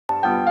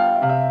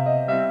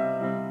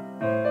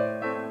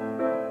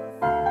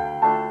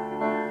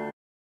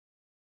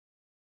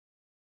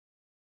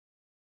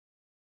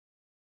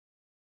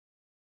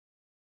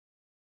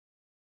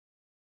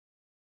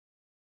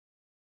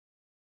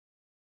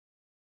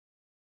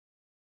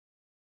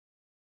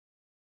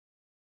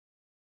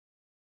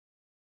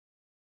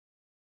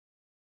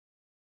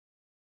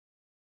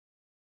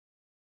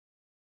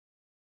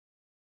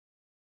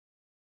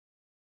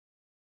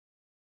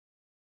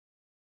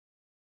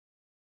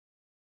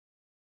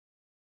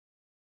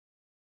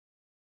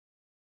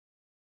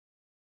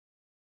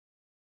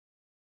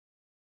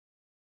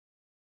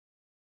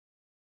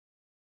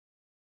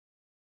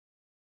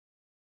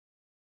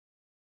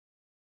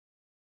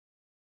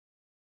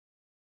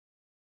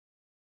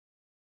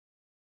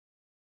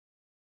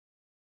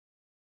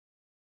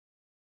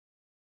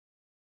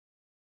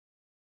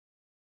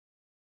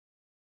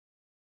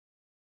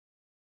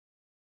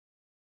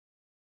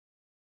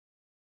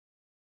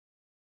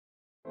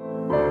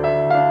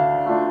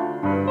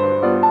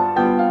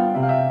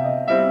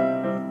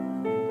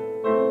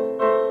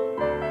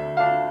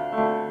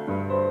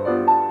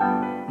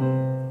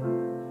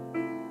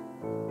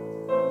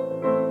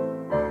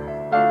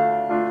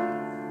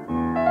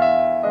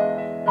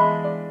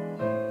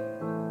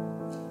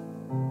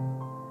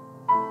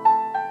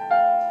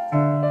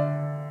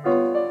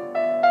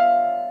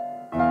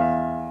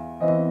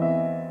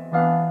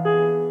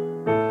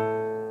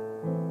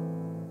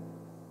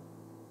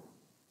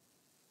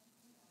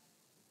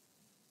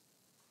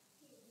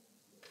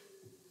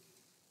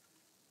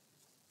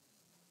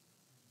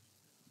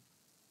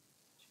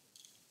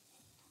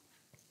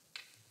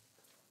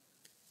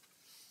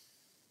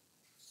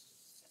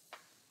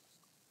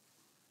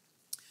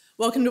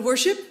Welcome to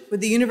worship with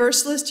the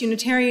Universalist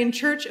Unitarian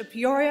Church of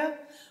Peoria.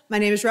 My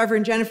name is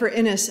Reverend Jennifer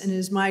Innes, and it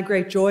is my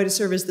great joy to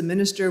serve as the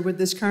minister with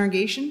this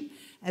congregation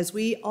as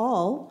we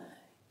all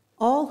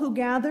who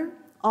gather,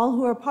 all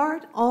who are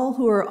part, all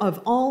who are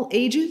of all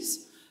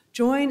ages,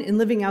 join in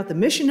living out the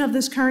mission of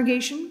this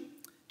congregation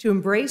to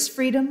embrace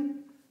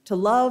freedom, to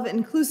love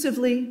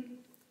inclusively,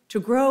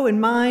 to grow in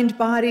mind,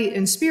 body,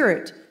 and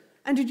spirit,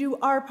 and to do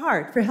our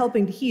part for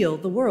helping to heal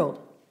the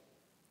world.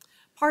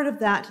 Part of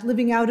that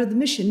living out of the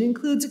mission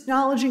includes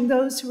acknowledging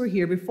those who are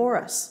here before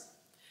us.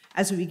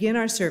 As we begin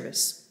our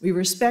service, we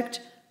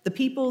respect the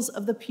peoples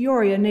of the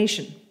Peoria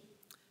Nation.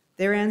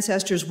 Their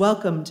ancestors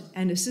welcomed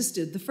and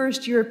assisted the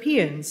first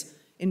Europeans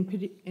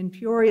in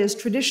Peoria's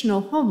traditional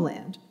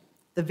homeland,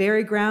 the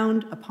very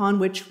ground upon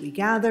which we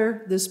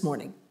gather this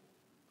morning.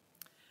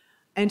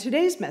 And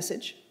today's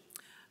message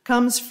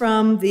comes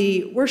from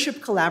the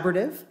Worship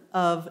Collaborative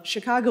of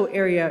Chicago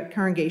area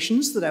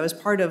congregations that I was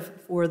part of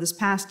for this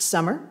past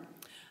summer.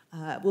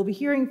 We'll be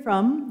hearing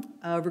from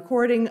a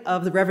recording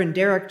of the Reverend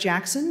Derek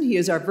Jackson. He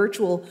is our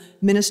virtual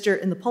minister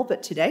in the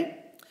pulpit today.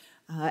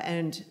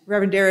 And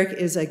Reverend Derek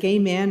is a gay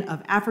man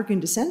of African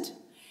descent.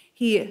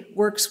 He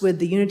works with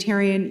the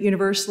Unitarian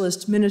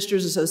Universalist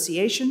Ministers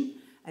Association,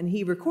 and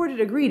he recorded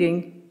a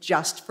greeting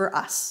just for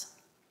us.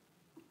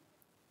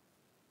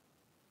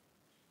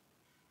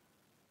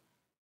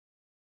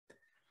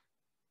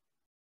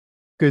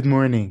 Good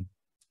morning.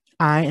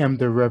 I am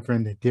the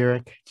Reverend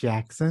Derek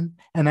Jackson,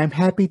 and I'm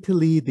happy to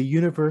lead the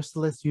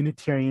Universalist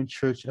Unitarian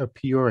Church of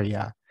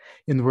Peoria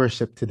in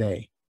worship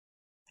today.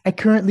 I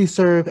currently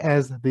serve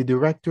as the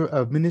Director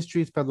of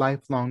Ministries for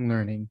Lifelong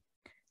Learning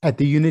at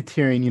the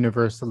Unitarian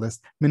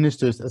Universalist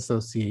Ministers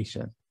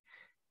Association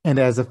and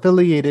as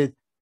affiliated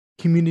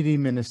community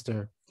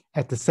minister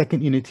at the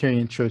Second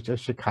Unitarian Church of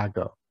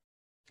Chicago.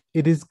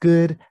 It is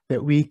good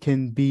that we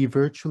can be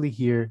virtually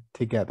here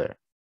together.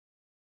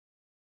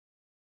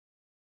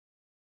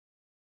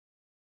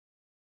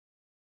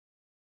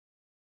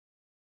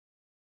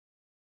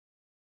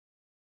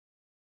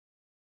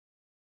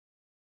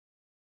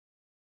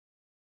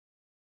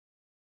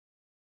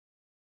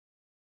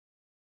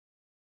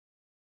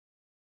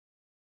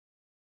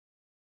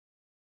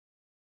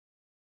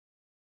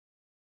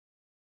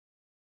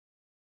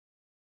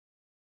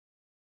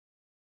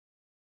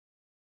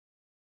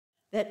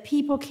 That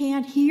people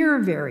can't hear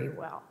very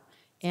well.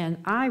 And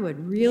I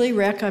would really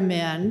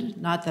recommend,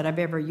 not that I've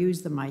ever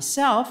used them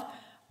myself,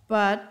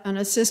 but an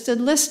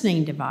assisted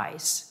listening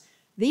device.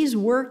 These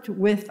worked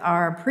with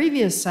our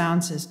previous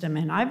sound system,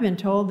 and I've been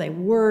told they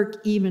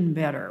work even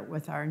better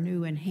with our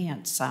new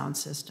enhanced sound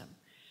system.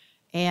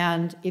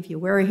 And if you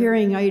wear a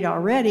hearing aid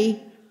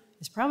already,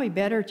 it's probably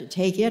better to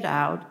take it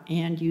out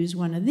and use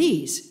one of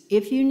these.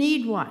 If you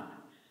need one,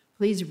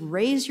 please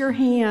raise your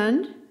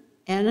hand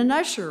and an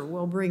usher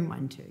will bring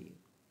one to you.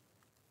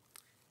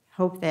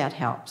 Hope that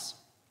helps.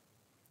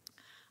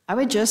 I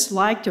would just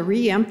like to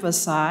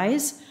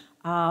re-emphasize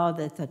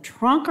that the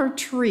trunk or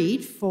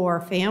treat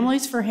for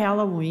families for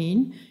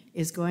Halloween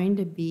is going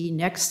to be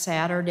next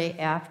Saturday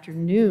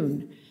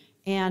afternoon.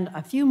 And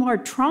a few more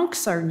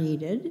trunks are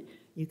needed.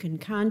 You can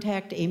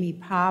contact Amy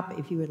Pop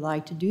if you would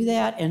like to do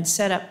that, and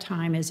setup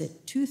time is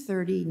at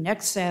 2:30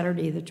 next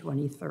Saturday, the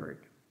 23rd.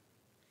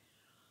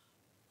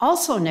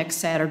 Also next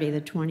Saturday,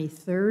 the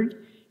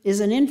 23rd, is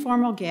an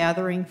informal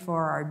gathering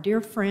for our dear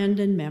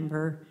friend and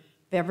member,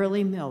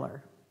 Beverly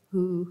Miller,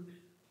 who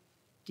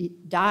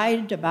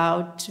died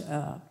about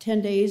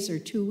 10 days or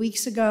 2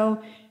 weeks ago,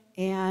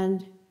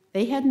 and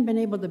they hadn't been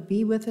able to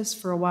be with us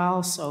for a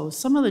while, so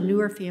some of the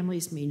newer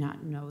families may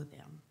not know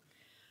them.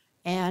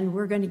 And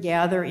we're going to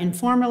gather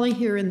informally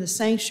here in the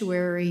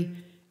sanctuary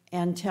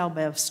and tell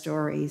Bev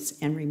stories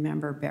and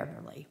remember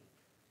Beverly.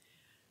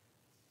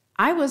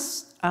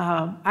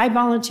 I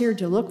volunteered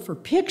to look for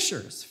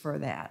pictures for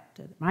that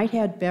might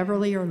have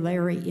Beverly or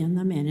Larry in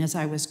them, and as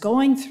I was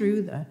going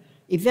through the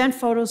event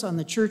photos on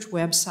the church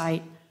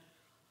website,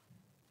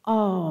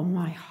 oh,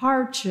 my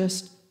heart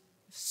just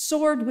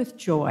soared with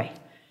joy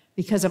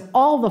because of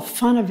all the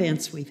fun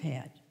events we've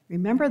had.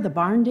 Remember the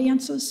barn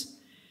dances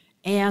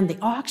and the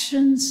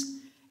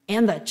auctions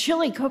and the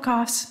chili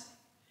cook-offs?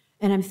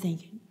 And I'm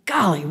thinking,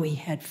 golly, we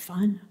had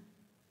fun,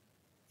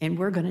 and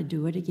we're going to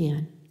do it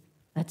again.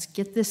 Let's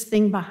get this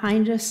thing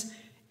behind us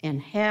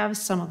and have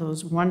some of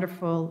those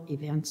wonderful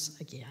events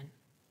again.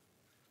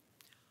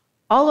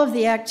 All of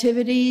the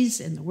activities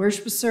and the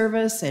worship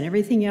service and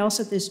everything else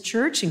at this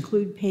church,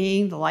 include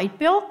paying the light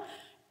bill,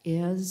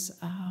 is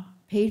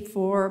paid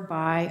for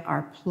by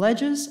our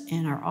pledges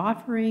and our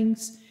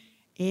offerings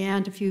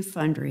and a few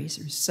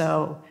fundraisers.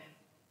 So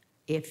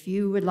if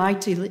you would like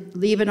to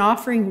leave an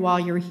offering while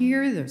you're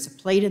here, there's a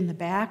plate in the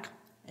back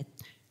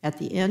at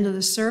the end of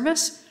the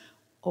service.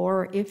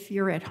 Or if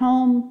you're at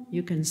home,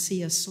 you can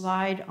see a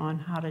slide on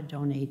how to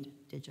donate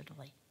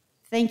digitally.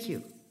 Thank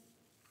you.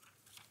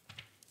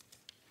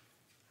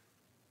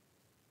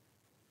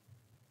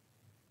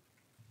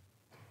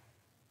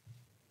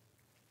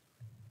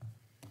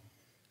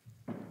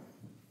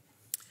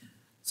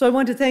 So I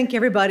want to thank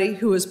everybody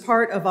who was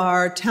part of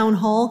our town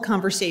hall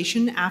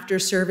conversation after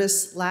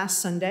service last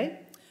Sunday.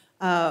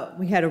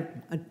 We had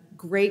a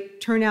great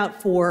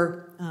turnout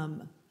for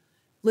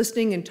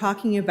listening and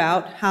talking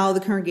about how the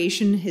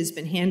congregation has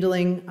been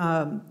handling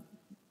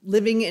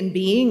living and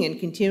being and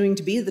continuing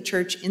to be the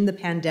church in the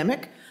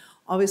pandemic.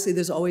 Obviously,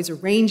 there's always a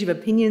range of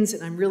opinions,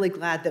 and I'm really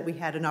glad that we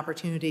had an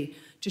opportunity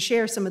to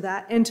share some of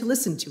that and to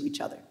listen to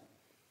each other.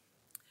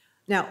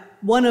 Now,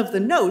 one of the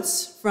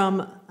notes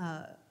from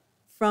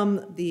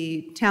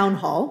the town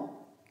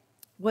hall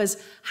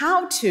was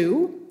how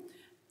to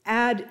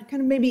add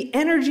kind of maybe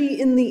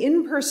energy in the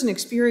in-person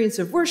experience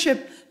of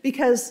worship,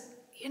 because,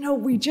 you know,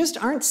 we just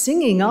aren't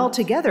singing all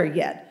together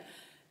yet.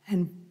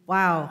 And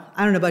wow,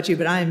 I don't know about you,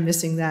 but I'm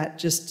missing that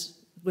just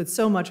with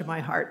so much of my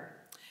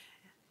heart.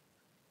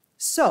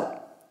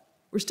 So,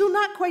 we're still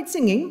not quite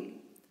singing.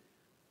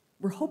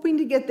 We're hoping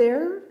to get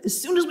there as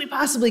soon as we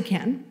possibly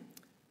can.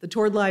 The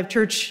Toward Live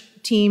Church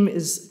team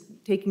is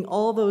taking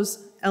all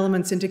those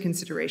elements into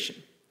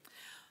consideration.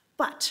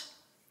 But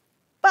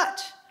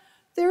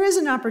there is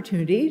an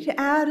opportunity to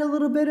add a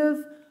little bit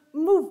of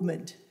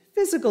movement,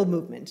 physical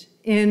movement,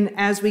 in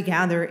as we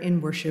gather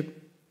in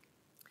worship.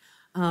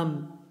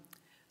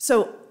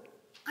 So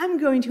I'm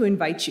going to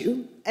invite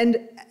you,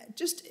 and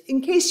just in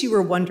case you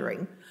were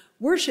wondering,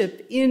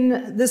 worship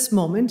in this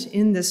moment,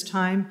 in this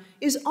time,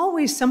 is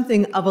always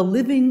something of a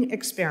living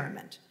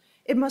experiment.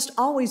 It must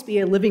always be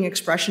a living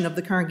expression of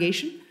the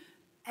congregation.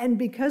 And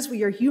because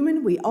we are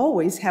human, we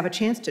always have a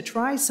chance to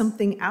try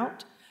something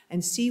out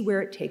and see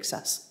where it takes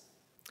us.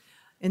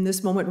 In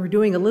this moment, we're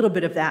doing a little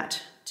bit of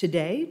that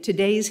today.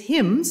 Today's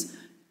hymns,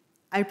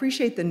 I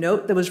appreciate the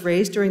note that was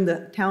raised during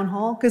the town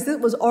hall, because it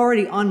was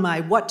already on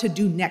my what to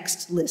do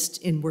next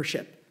list in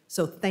worship.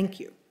 So thank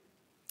you.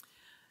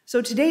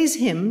 So today's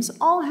hymns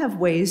all have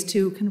ways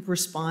to kind of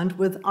respond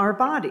with our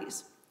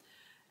bodies.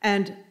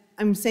 And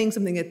I'm saying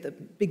something at the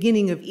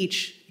beginning of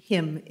each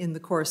hymn in the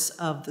course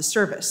of the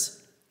service.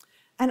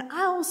 And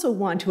I also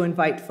want to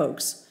invite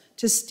folks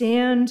to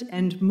stand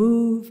and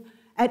move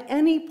at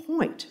any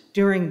point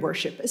during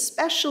worship,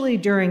 especially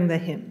during the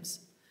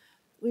hymns.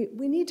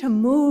 We need to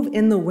move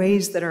in the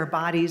ways that our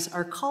bodies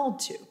are called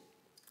to.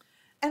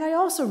 And I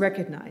also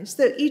recognize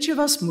that each of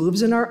us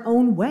moves in our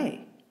own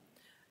way.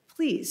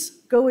 Please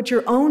go at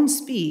your own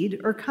speed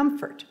or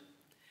comfort.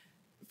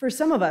 For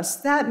some of us,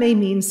 that may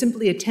mean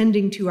simply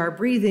attending to our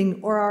breathing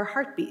or our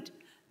heartbeat.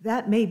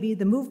 That may be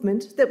the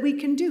movement that we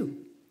can do.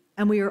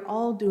 And we are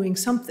all doing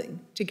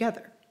something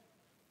together.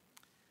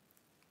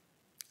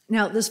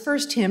 Now, this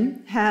first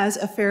hymn has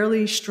a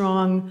fairly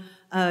strong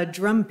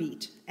drum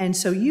beat, and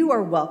so you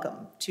are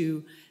welcome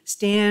to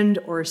stand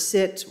or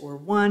sit or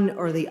one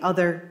or the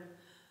other.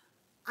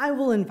 I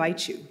will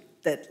invite you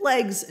that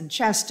legs and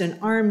chest and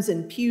arms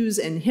and pews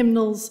and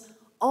hymnals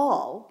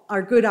all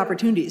are good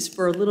opportunities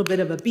for a little bit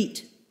of a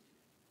beat.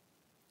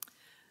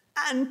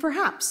 And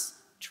perhaps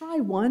try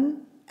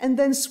one and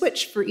then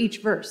switch for each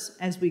verse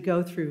as we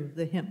go through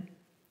the hymn.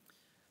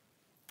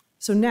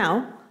 So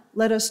now,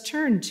 let us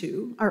turn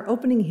to our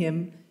opening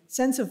hymn,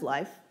 Sense of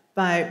Life,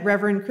 by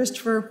Reverend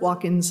Christopher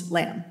Watkins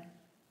Lamb.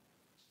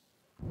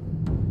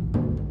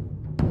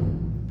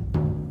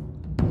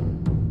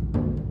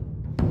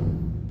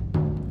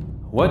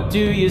 What do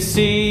you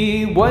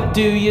see? What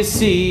do you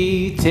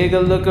see? Take a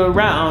look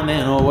around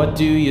and what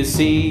do you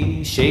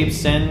see?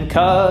 Shapes and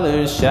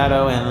colors,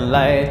 shadow and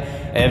light,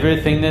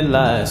 everything that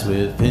lies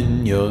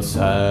within your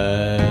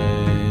sight.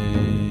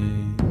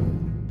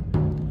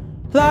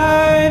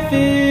 Life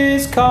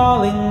is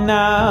calling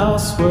now,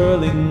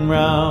 swirling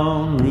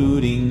round,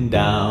 rooting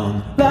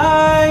down.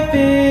 Life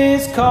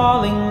is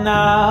calling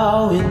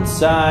now,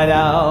 inside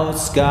out,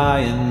 sky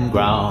and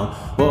ground.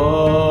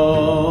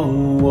 Whoa,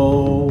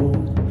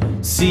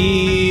 whoa,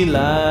 see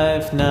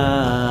life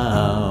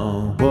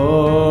now.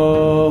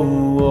 Whoa,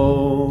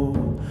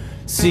 whoa,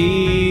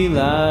 see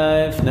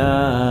life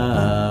now.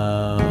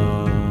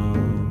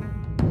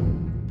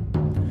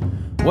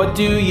 What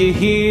do you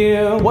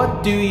hear?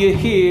 What do you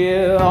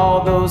hear?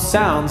 All those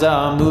sounds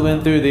are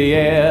moving through the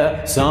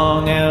air.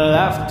 Song and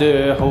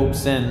laughter,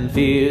 hopes and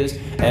fears,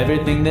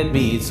 everything that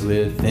beats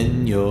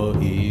within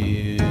your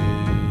ear.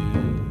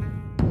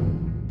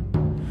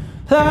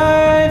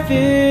 Life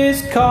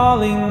is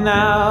calling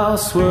now,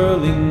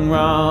 swirling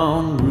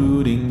round,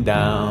 rooting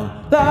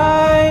down.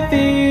 Life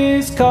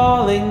is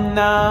calling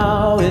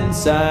now,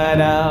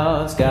 inside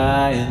out,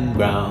 sky and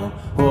ground.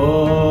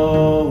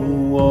 Whoa,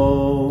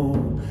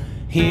 whoa,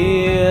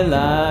 hear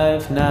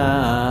life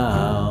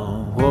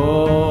now.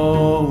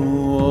 Whoa,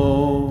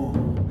 whoa,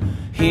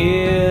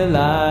 hear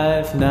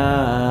life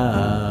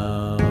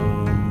now.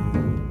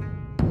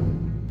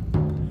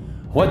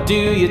 What do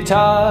you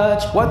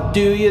touch? What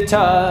do you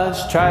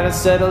touch? Try to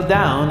settle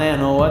down,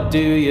 and what do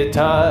you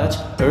touch?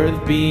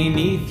 Earth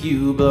beneath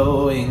you,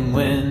 blowing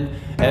wind,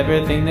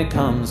 everything that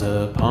comes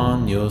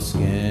upon your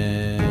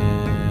skin.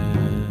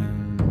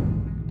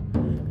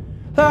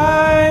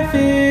 Life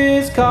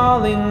is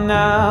calling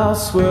now,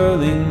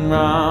 swirling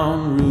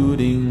round,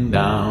 rooting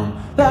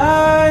down.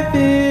 Life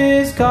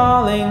is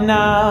calling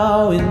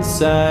now,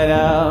 inside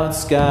out,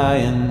 sky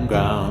and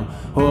ground.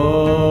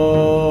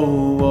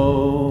 Whoa,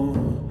 whoa,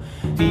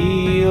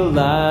 feel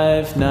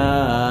life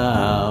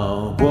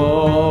now.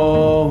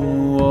 Whoa,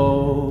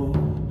 whoa,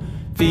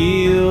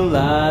 feel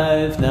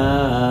life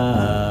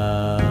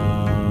now.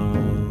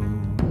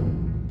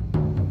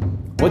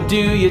 What do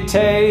you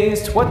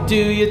taste? What do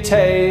you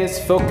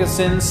taste? Focus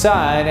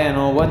inside,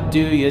 and what do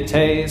you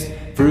taste?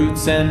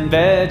 Fruits and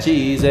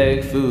veggies,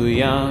 egg, foo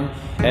young,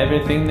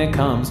 everything that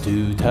comes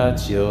to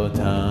touch your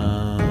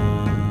tongue.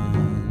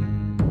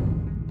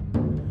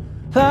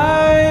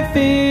 Life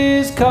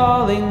is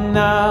calling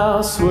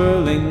now,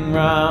 swirling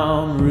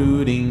round,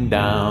 rooting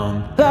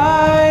down.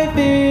 Life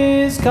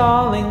is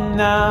calling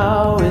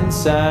now,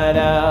 inside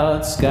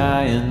out,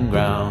 sky and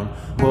ground.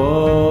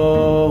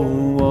 Whoa,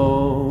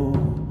 whoa,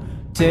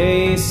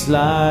 taste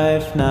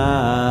life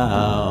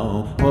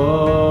now.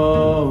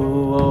 Whoa,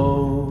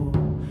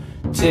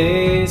 whoa,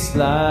 taste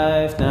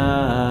life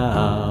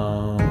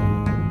now.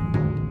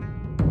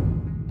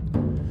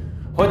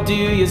 What do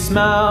you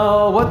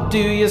smell? What do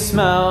you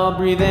smell?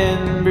 Breathe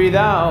in, breathe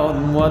out,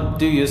 and what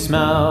do you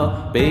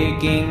smell?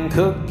 Baking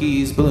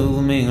cookies,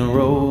 blooming a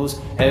rose,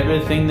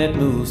 everything that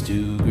moves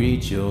to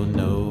greet your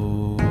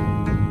nose.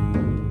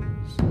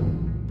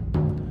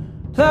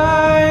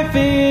 Life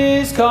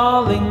is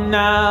calling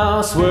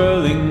now,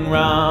 swirling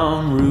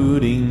round,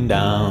 rooting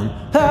down.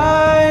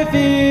 Life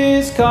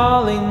is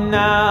calling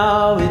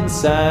now,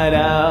 inside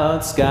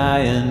out, sky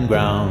and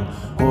ground.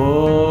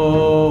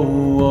 Whoa,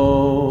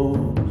 whoa,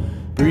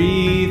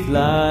 breathe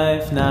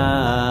life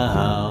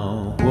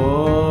now.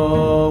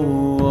 Whoa,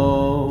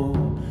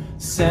 whoa,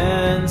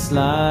 sense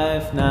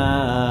life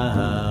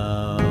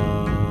now.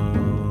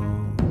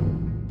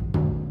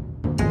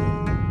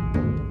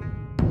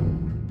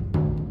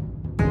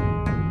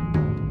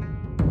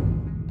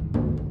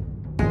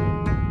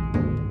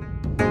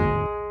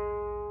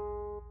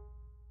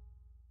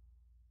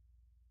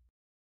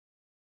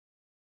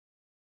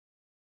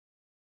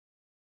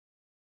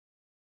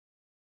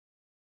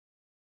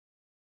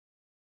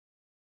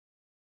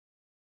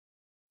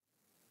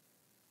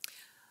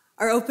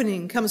 Our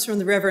opening comes from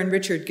the Reverend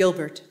Richard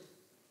Gilbert.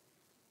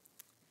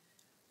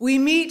 We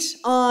meet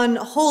on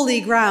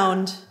holy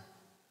ground,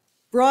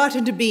 brought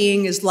into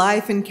being as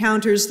life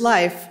encounters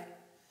life,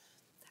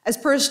 as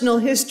personal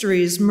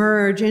histories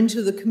merge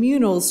into the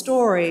communal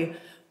story,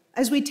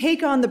 as we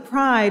take on the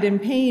pride and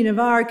pain of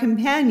our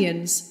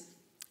companions,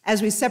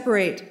 as we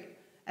separate,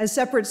 as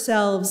separate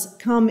selves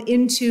come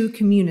into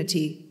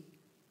community.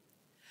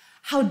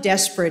 How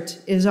desperate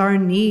is our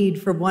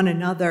need for one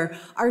another,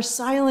 our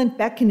silent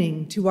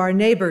beckoning to our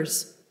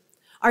neighbors,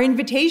 our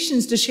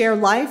invitations to share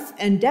life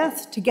and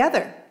death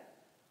together,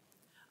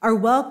 our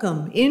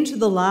welcome into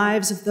the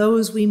lives of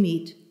those we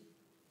meet,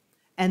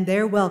 and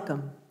their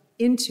welcome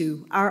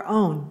into our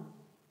own.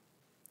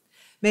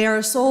 May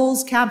our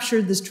souls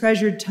capture this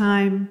treasured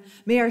time.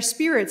 May our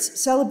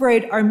spirits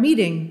celebrate our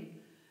meeting,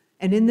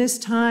 and in this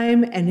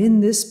time and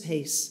in this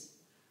space,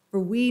 for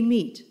we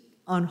meet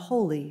on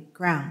holy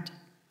ground.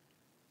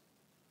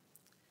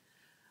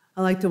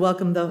 I'd like to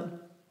welcome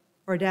the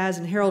Ordaz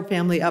and Harold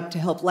family up to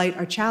help light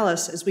our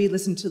chalice as we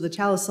listen to the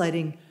chalice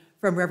lighting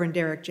from Reverend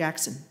Derek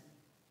Jackson.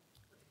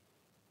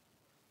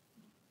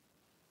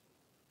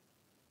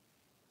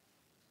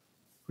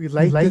 We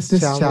light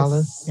this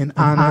chalice in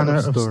honor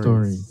of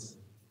stories.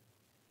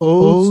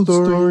 Old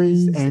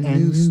stories and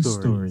new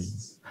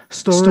stories.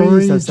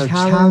 Stories of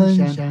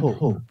challenge and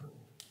hope.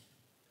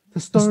 The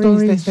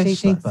stories that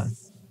shape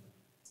us.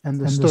 And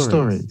the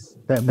stories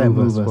that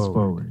move us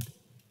forward.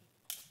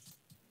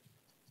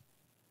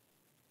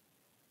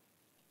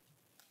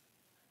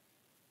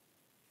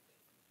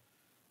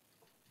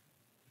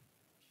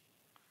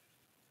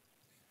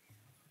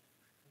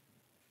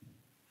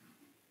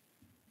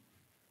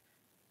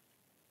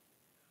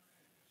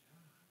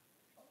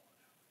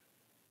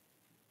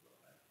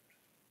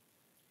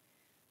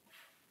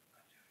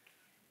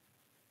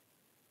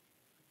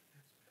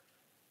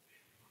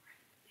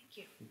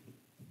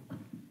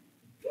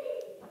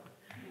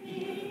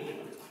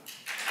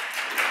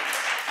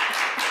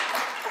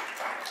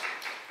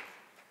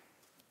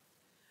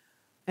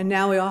 And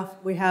now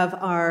we have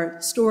our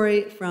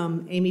story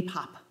from Amy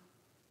Pop.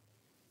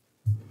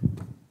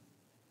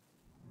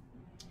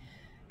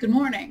 Good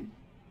morning.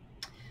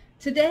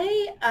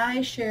 Today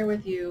I share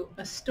with you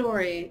a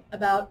story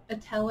about a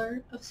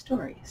teller of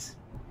stories.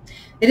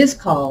 It is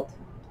called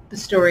The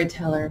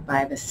Storyteller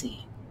by the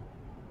Sea.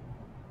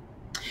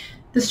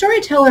 The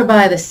Storyteller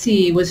by the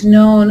Sea was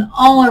known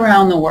all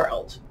around the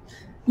world.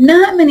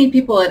 Not many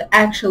people had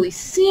actually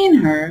seen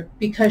her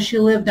because she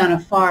lived on a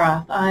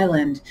far-off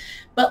island,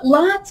 but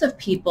lots of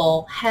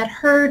people had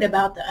heard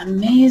about the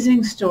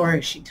amazing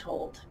stories she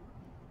told.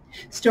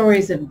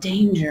 Stories of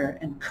danger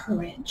and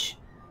courage,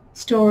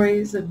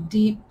 stories of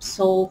deep,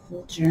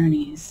 soulful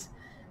journeys,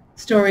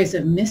 stories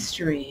of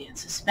mystery and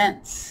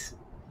suspense.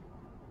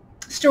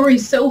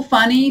 Stories so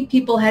funny,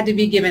 people had to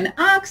be given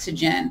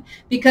oxygen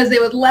because they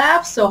would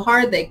laugh so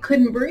hard they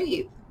couldn't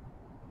breathe.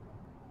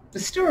 The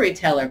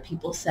storyteller,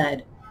 people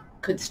said,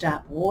 could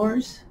stop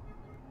wars,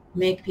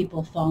 make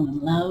people fall in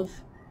love,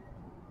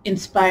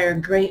 inspire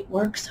great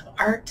works of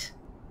art,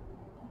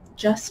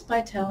 just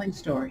by telling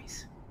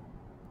stories.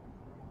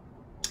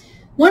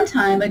 One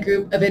time, a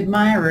group of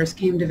admirers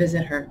came to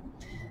visit her.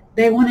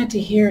 They wanted to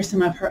hear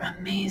some of her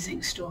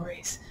amazing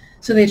stories,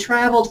 so they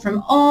traveled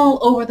from all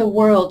over the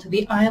world to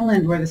the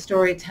island where the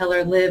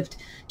storyteller lived,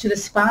 to the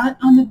spot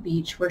on the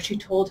beach where she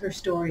told her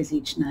stories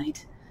each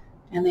night,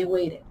 and they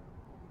waited.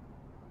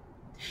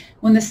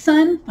 When the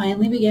sun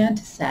finally began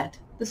to set,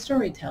 the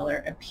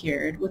storyteller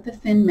appeared with a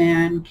thin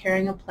man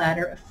carrying a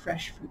platter of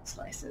fresh fruit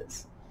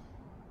slices.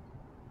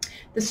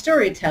 The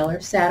storyteller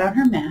sat on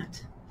her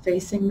mat,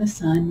 facing the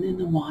sun and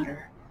the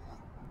water.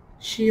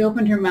 She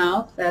opened her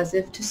mouth as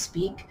if to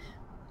speak,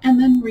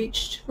 and then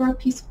reached for a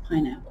piece of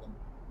pineapple.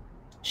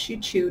 She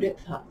chewed it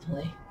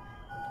thoughtfully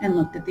and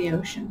looked at the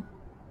ocean.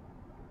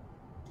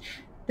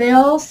 They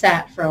all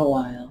sat for a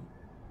while,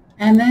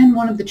 and then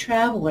one of the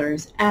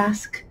travelers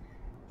asked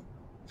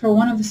for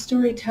one of the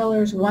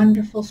storyteller's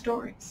wonderful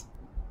stories.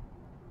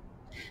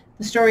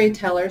 The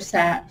storyteller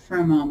sat for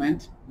a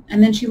moment,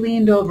 and then she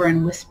leaned over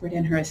and whispered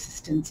in her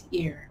assistant's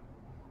ear.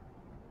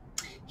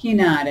 He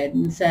nodded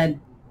and said,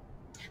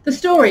 "The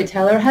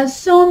storyteller has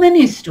so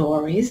many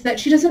stories that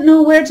she doesn't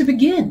know where to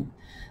begin.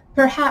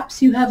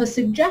 Perhaps you have a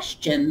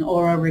suggestion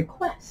or a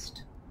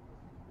request."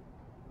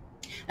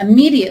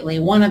 Immediately,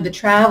 one of the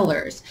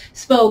travelers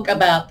spoke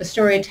about the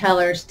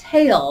storyteller's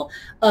tale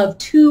of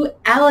two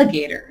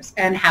alligators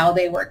and how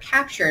they were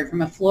captured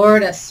from a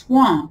Florida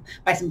swamp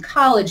by some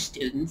college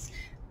students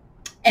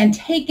and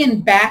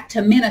taken back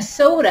to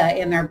Minnesota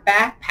in their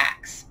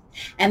backpacks,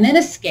 and then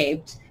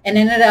escaped and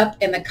ended up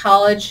in the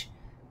college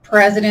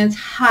president's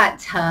hot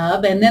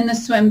tub and then the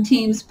swim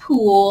team's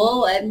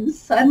pool, and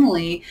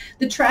suddenly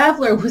the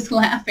traveler was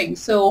laughing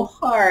so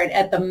hard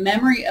at the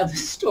memory of the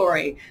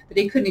story that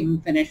he couldn't even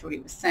finish what he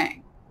was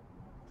saying.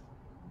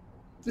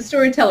 The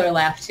storyteller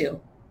laughed too,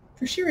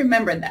 for she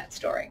remembered that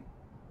story.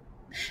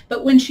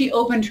 But when she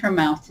opened her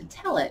mouth to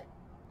tell it,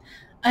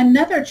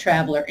 another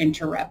traveler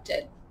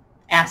interrupted,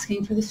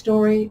 asking for the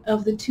story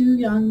of the two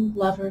young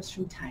lovers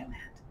from Thailand,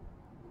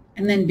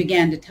 and then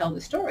began to tell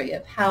the story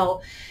of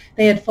how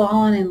they had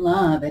fallen in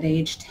love at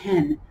age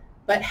 10,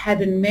 but had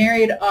been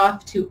married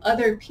off to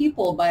other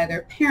people by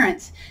their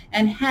parents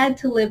and had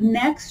to live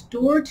next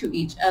door to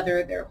each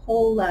other their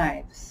whole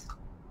lives.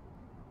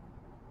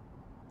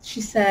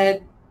 She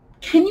said,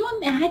 "Can you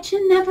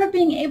imagine never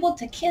being able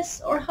to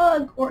kiss or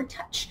hug or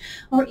touch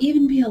or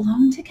even be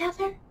alone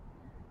together?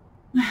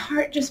 My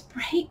heart just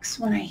breaks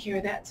when I hear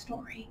that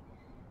story.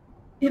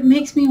 It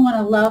makes me want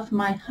to love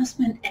my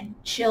husband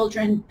and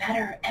children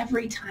better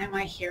every time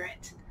I hear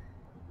it.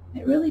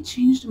 It really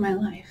changed my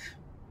life."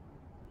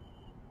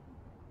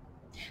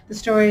 The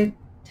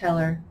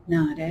storyteller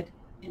nodded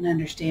in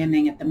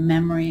understanding at the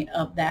memory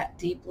of that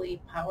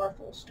deeply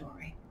powerful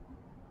story.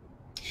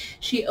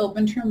 She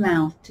opened her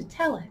mouth to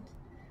tell it,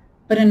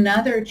 but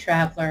another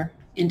traveler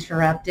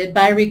interrupted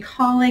by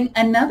recalling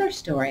another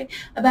story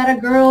about a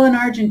girl in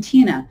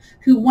Argentina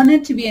who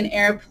wanted to be an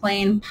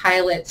airplane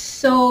pilot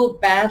so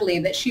badly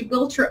that she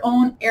built her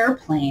own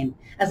airplane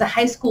as a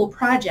high school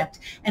project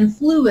and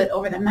flew it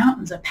over the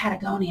mountains of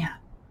Patagonia.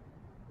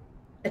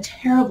 A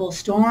terrible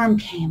storm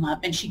came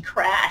up and she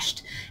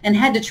crashed and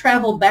had to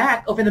travel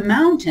back over the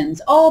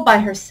mountains all by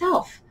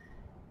herself.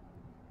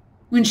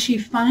 When she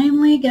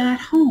finally got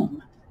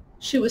home,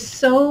 she was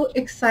so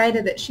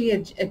excited that she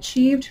had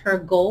achieved her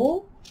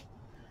goal,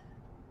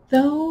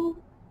 though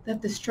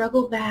that the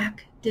struggle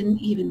back didn't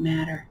even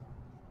matter.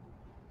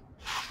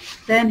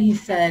 Then he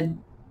said,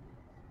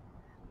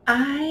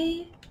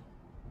 "I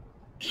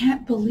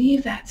can't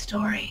believe that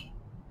story.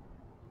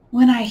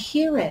 When I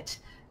hear it,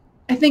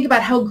 I think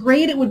about how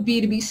great it would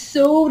be to be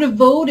so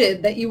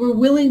devoted that you were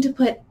willing to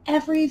put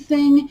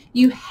everything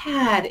you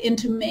had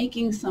into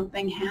making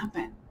something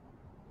happen.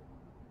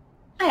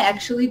 I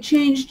actually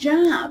changed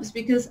jobs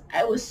because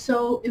I was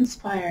so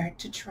inspired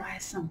to try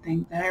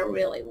something that I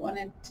really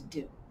wanted to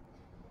do."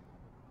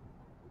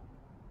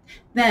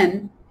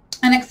 Then,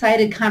 an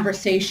excited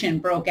conversation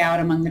broke out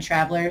among the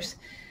travelers.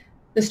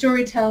 The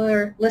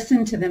storyteller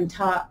listened to them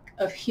talk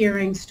of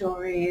hearing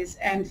stories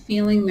and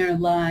feeling their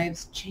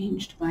lives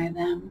changed by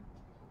them.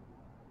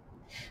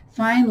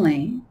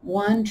 Finally,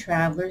 one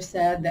traveler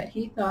said that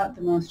he thought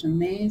the most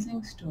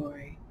amazing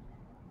story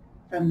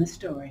from the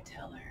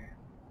storyteller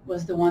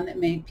was the one that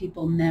made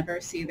people never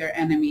see their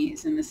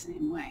enemies in the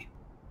same way.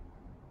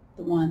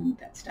 the one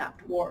that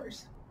stopped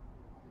wars.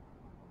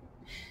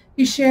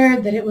 He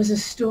shared that it was a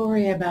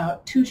story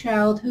about two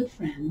childhood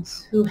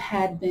friends who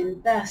had been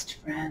best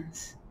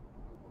friends,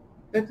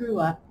 but grew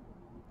up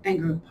and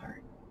grew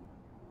apart.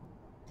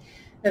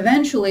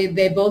 Eventually,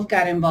 they both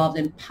got involved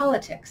in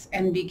politics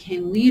and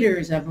became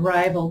leaders of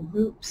rival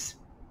groups.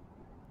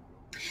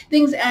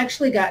 Things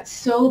actually got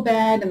so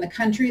bad in the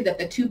country that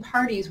the two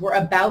parties were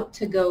about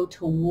to go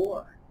to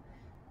war.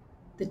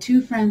 The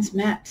two friends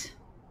met,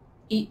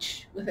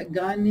 each with a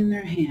gun in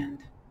their hand.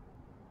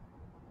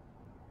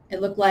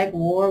 It looked like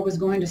war was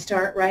going to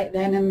start right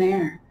then and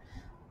there,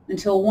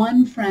 until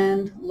one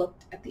friend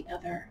looked at the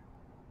other,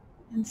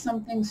 and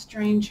something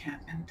strange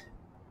happened.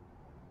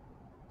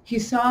 He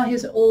saw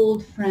his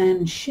old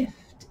friend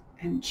shift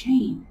and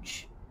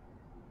change.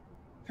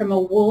 From a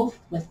wolf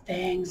with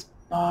fangs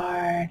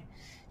bared,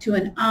 to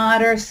an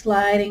otter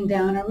sliding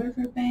down a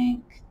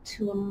riverbank,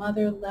 to a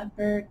mother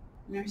leopard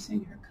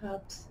nursing her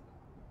cubs.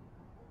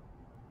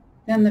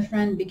 Then the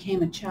friend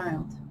became a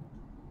child,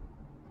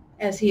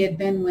 as he had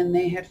been when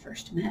they had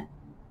first met.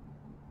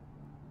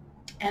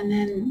 And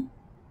then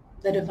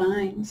the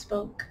divine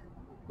spoke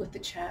with the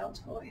child's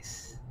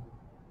voice,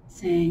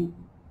 saying,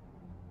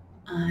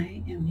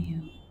 "I am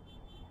you."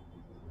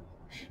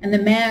 And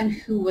the man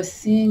who was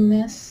seeing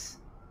this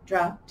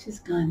dropped his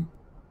gun,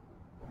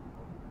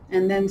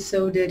 and then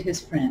so did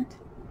his friend.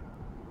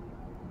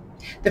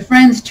 The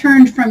friends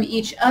turned from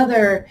each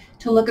other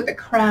to look at the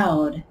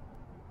crowd,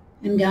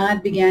 and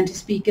God began to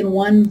speak in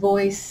one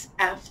voice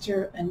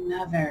after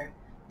another,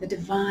 the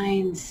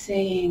divine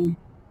saying,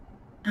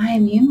 "I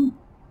am you.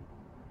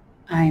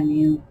 I am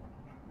you.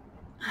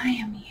 I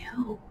am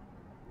you,"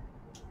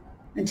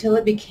 until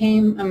it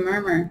became a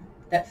murmur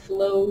that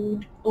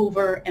flowed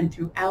over and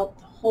throughout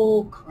the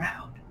whole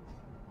crowd.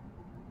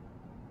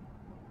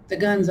 The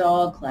guns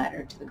all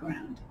clattered to the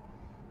ground,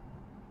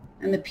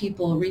 and the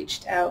people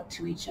reached out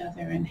to each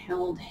other and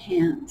held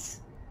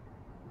hands,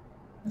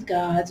 with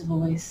God's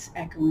voice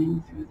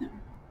echoing through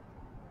them.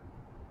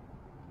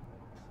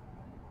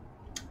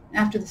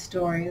 After the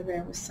story,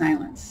 there was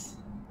silence.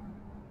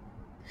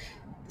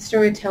 The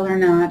storyteller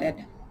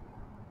nodded,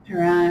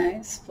 her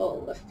eyes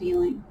full of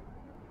feeling.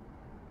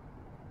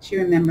 She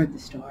remembered the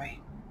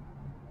story.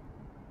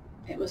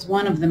 It was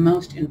one of the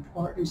most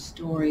important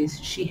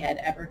stories she had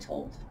ever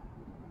told.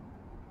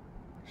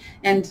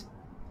 And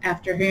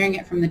after hearing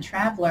it from the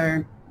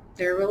traveler,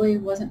 there really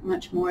wasn't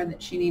much more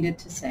that she needed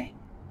to say.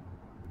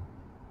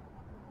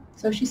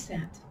 So she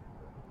sat.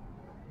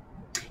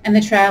 And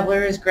the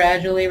travelers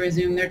gradually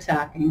resumed their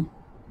talking.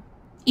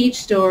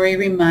 Each story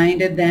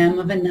reminded them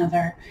of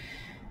another,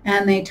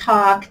 and they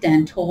talked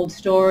and told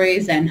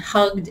stories and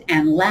hugged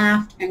and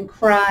laughed and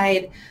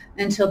cried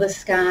until the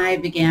sky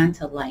began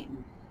to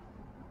lighten.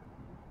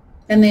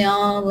 Then they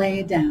all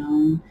lay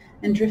down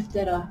and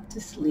drifted off to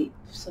sleep,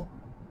 so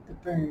the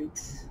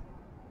birds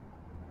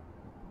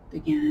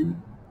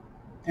began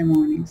their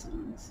morning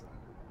songs.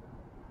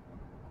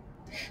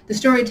 The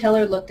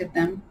storyteller looked at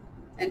them,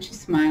 and she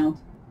smiled.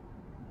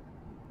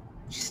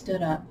 She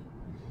stood up,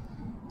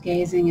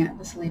 gazing at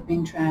the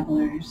sleeping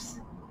travelers,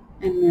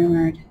 and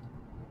murmured,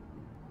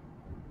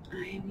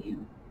 "I am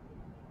you."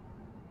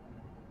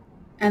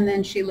 And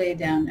then she lay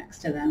down next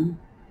to them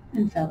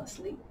and fell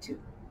asleep too.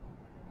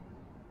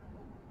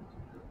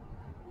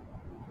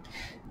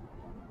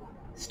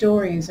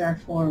 Stories are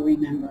for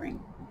remembering.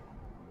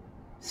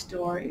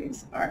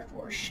 Stories are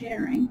for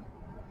sharing.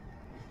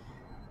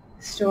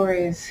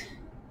 Stories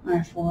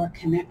are for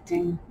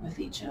connecting with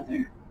each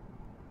other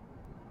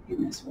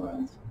in this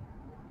world.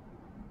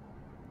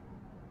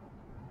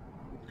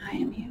 I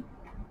am you.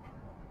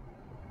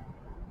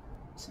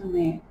 So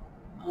may it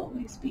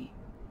always be.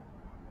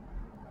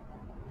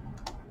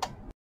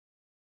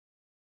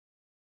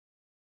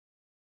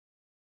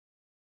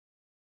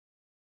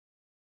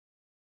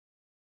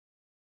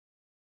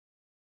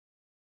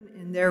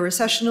 In their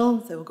recessional,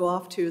 they will go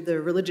off to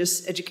the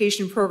religious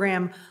education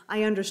program.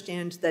 I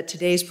understand that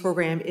today's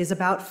program is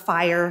about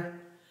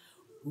fire.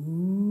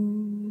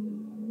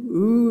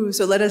 Ooh.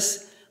 So let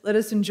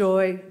us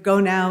enjoy Go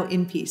Now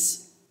in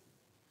Peace.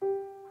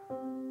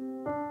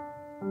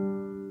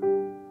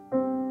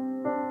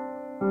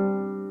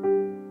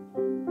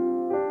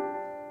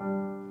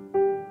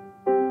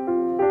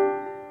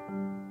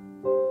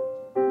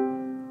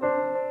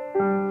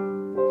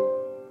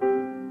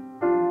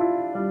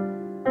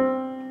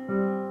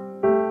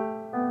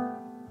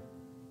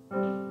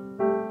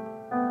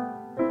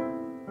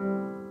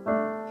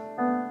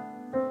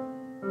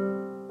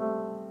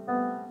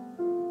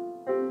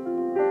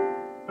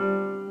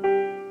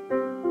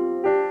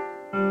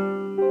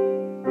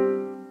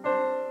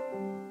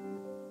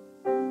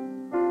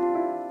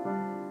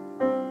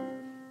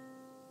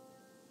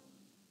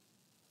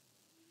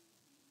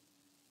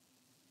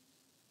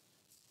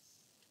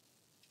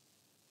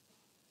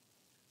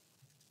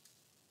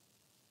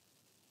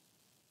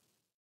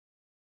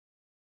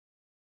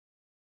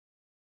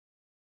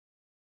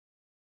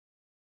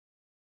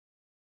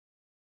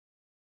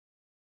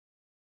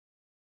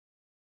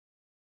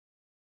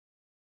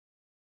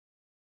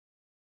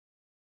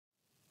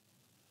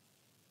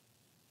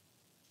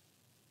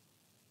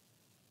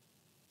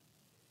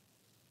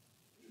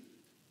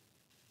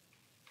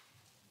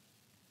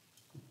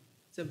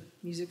 So,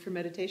 music for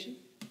meditation.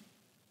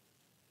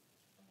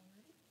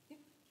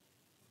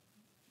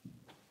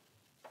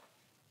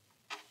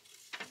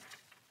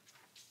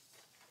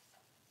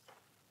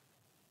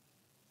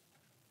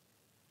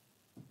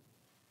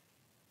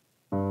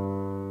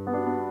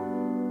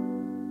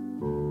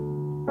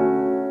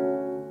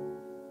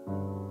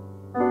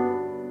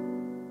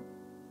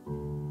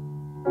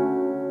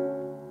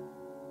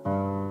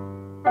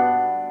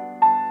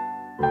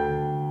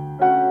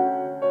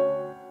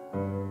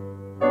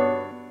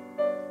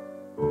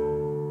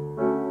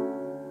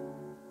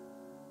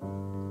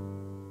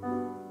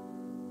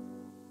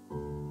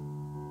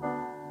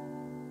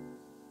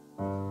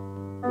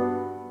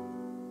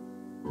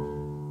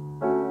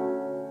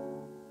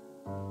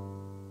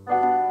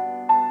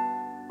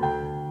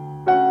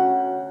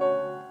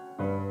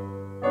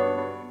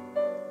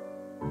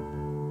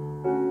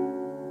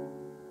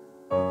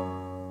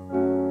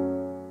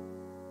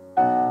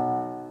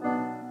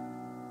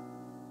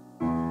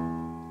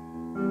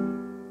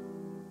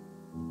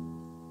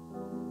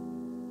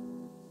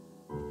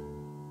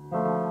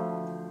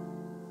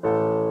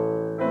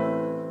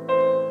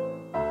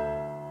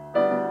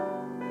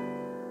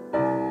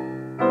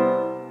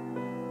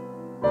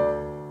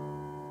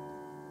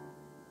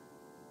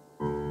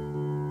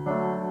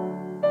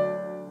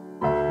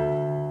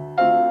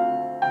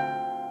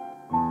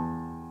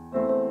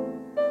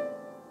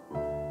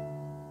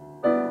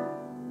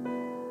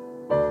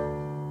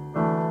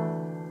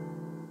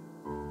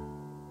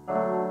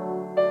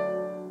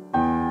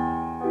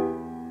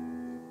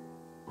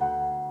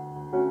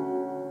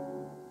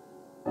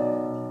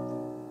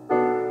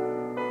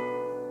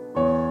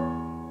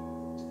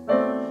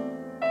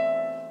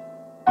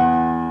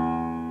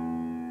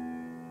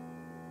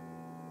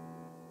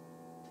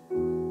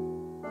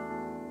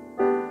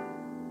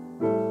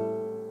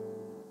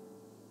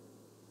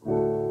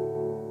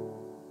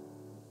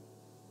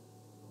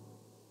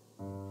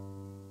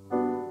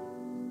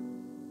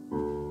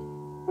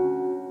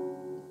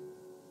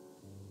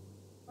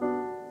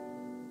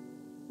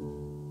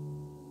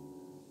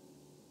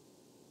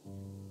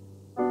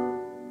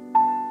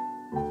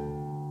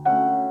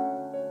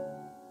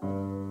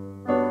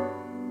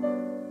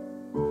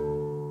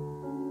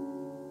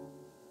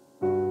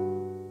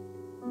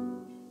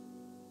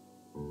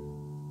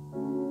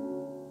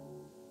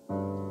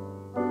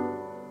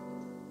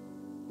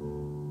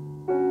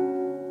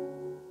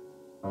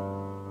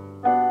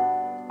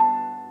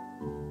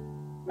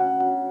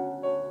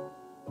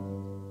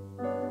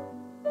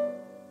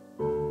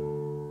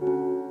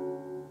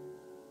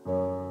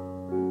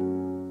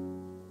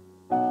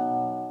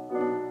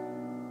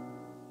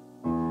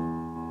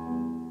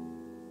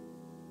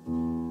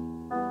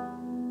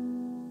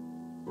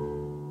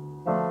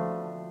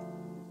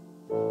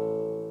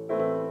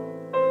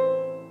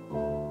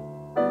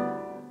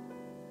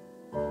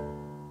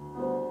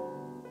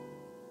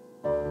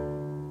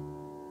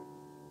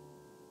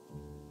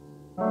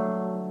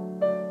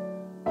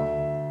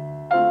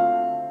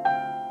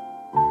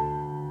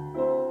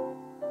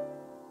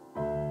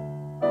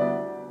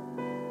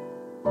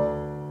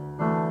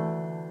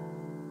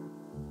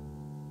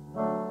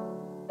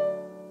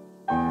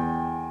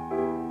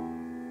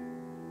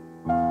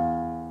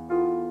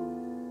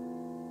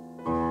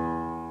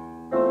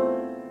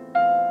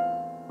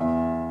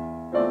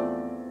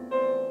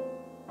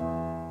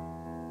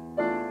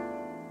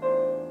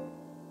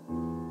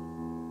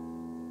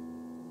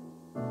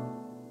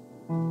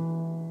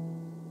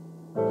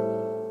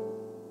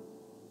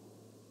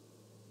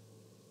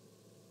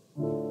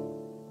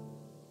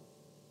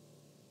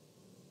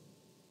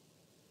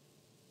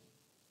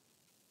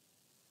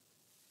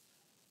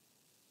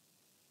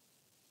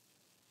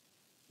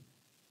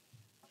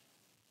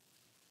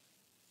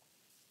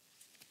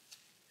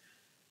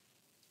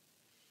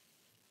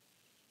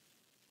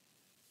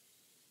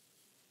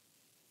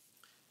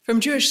 From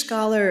Jewish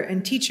scholar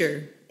and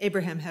teacher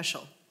Abraham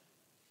Heschel.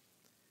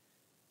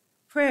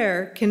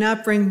 Prayer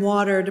cannot bring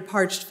water to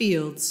parched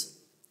fields,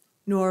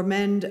 nor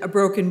mend a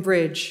broken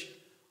bridge,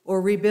 or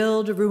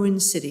rebuild a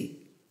ruined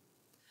city.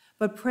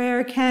 But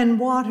prayer can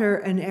water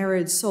an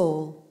arid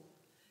soul,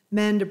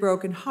 mend a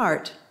broken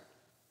heart,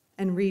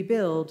 and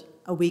rebuild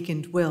a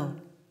weakened will.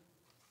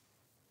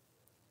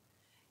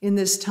 In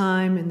this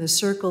time, in the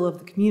circle of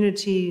the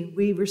community,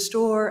 we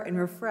restore and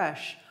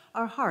refresh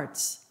our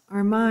hearts,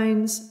 our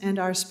minds, and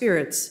our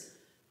spirits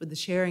with the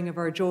sharing of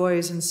our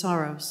joys and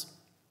sorrows.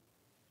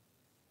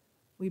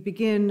 We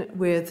begin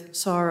with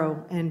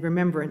sorrow and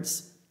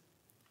remembrance.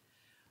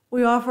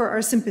 We offer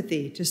our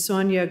sympathy to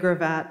Sonia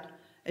Gravatt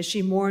as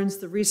she mourns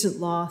the recent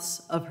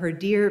loss of her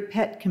dear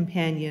pet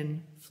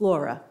companion,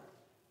 Flora.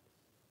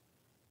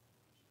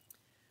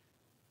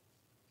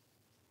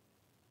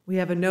 We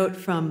have a note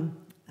from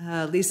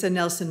Lisa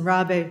Nelson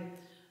Rabe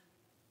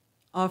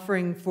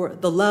offering for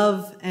the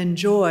love and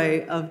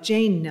joy of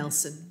Jane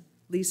Nelson,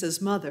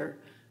 Lisa's mother,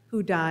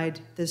 who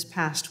died this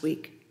past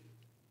week.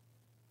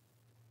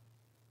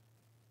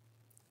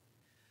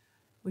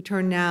 We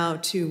turn now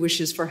to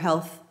wishes for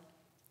health.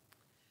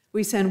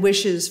 We send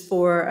wishes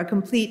for a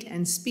complete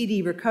and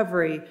speedy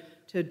recovery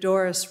to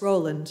Doris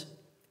Rowland,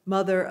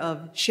 mother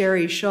of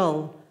Sherry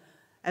Shull,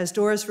 as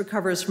Doris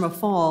recovers from a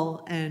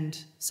fall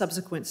and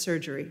subsequent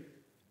surgery.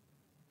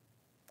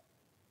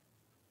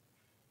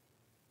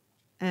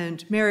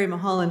 And Mary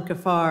Mulholland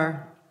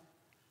Kafar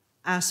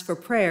asks for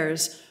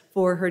prayers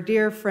for her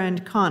dear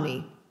friend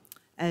Connie,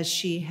 as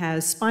she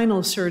has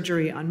spinal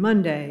surgery on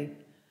Monday,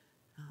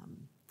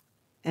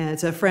 and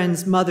it's a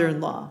friend's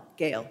mother-in-law,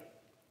 Gail.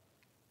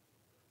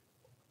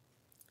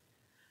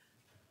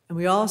 And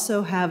we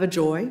also have a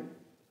joy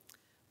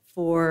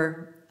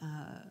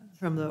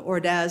from the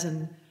Ordaz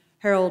and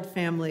Harold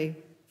family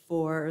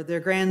for their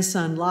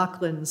grandson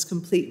Lachlan's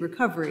complete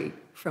recovery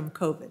from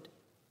COVID.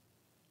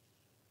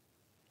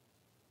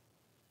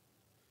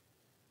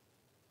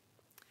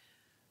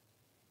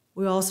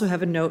 We also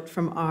have a note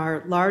from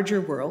our larger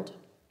world.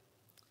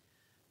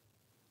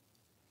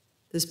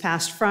 This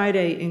past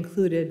Friday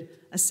included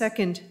a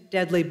second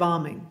deadly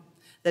bombing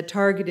that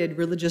targeted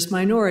religious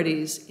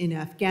minorities in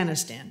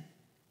Afghanistan.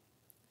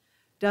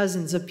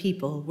 Dozens of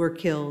people were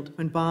killed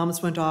when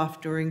bombs went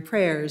off during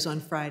prayers on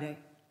Friday.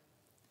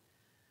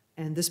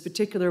 And this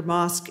particular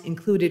mosque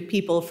included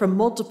people from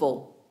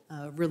multiple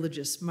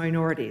religious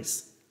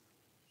minorities.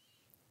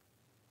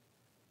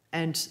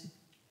 And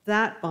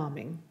that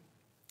bombing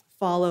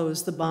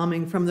follows the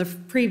bombing from the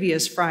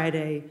previous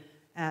Friday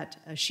at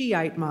a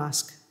Shiite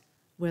mosque,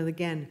 where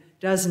again,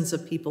 dozens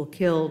of people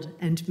killed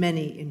and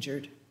many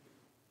injured.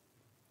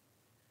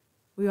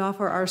 We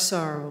offer our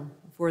sorrow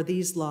for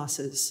these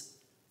losses,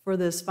 for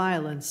this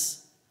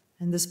violence,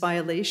 and this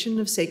violation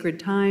of sacred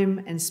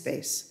time and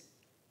space.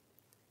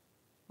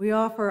 We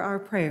offer our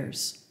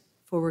prayers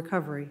for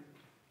recovery,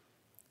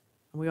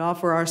 and we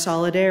offer our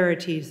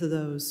solidarity to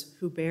those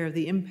who bear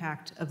the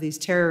impact of these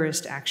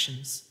terrorist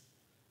actions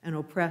and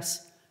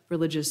oppress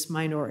religious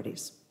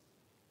minorities.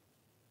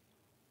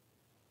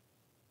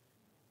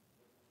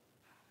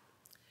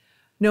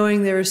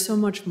 Knowing there is so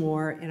much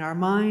more in our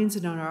minds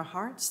and on our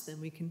hearts than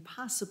we can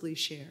possibly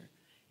share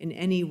in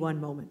any one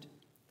moment,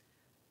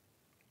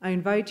 I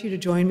invite you to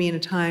join me in a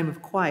time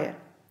of quiet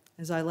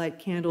as I light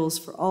candles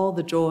for all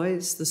the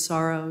joys, the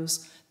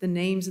sorrows, the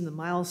names and the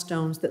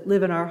milestones that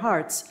live in our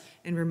hearts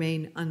and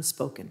remain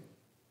unspoken.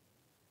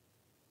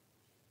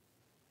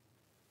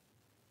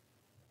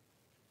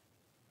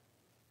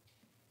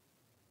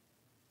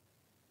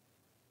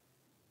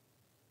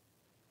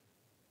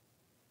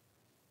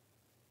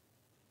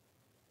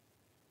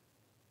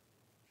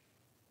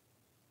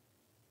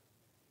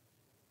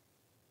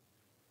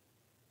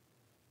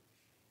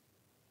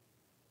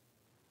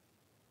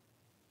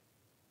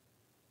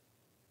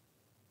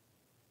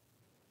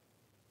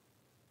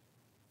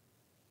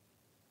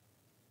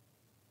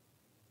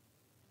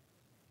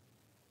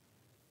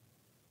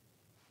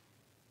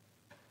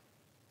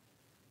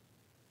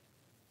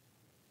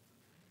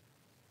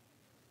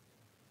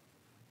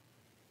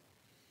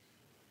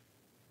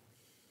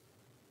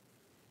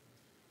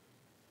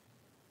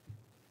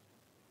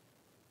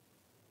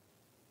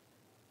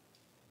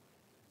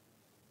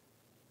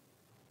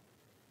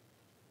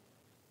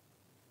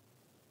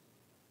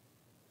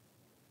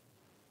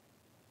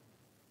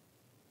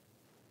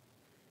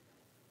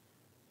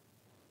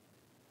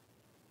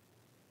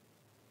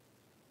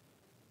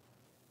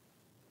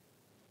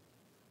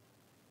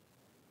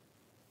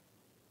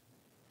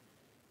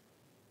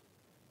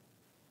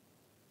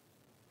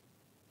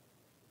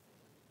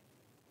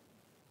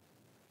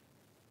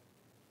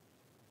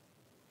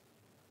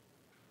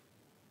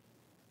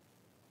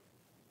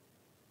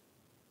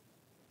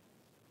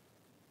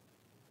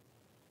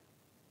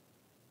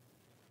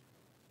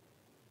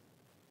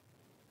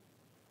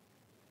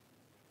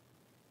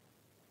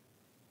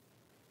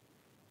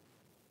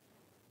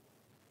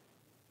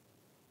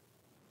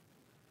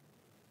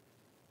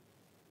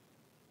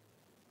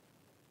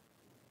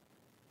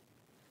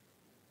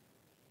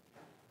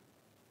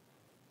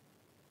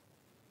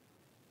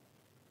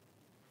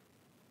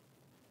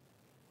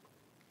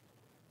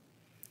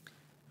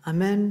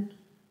 Amen,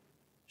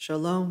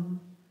 Shalom,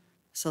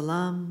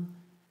 Salam,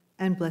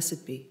 and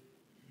blessed be.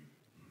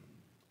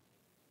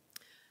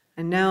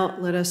 And now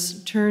let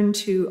us turn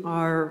to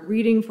our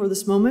reading for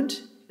this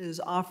moment. It is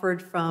offered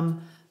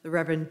from the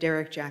Reverend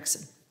Derek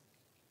Jackson.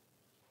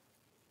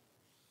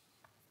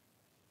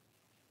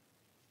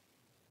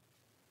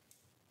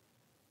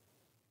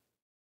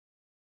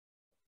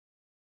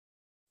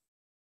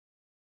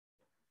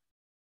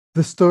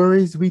 The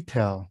Stories We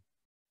Tell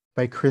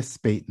by Chris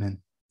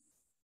Bateman.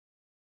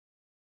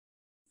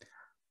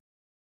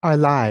 Our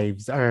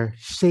lives are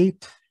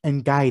shaped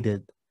and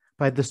guided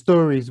by the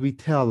stories we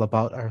tell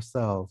about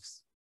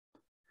ourselves.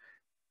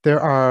 There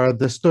are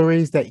the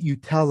stories that you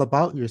tell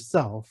about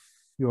yourself,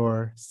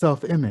 your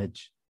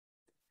self-image,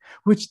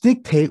 which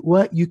dictate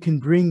what you can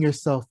bring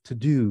yourself to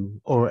do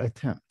or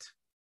attempt.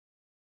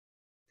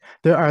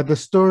 There are the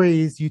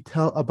stories you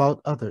tell about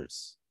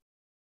others,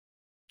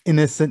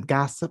 innocent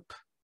gossip,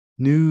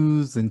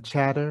 news and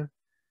chatter,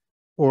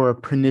 or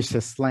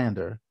pernicious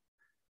slander,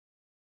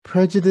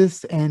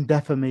 prejudice and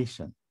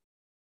defamation.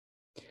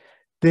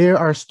 There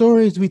are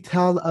stories we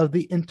tell of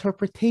the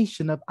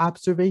interpretation of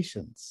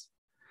observations,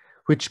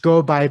 which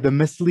go by the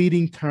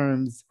misleading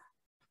terms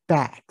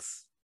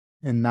facts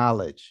and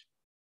knowledge.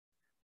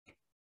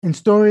 In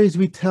stories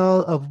we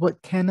tell of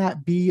what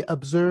cannot be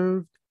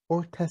observed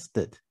or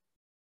tested,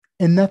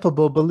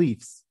 ineffable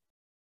beliefs,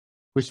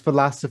 which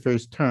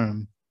philosophers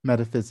term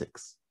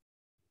metaphysics.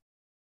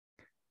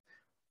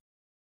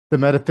 The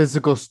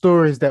metaphysical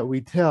stories that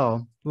we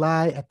tell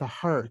lie at the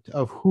heart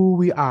of who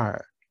we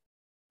are,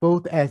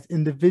 both as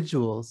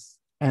individuals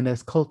and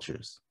as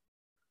cultures.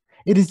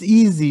 It is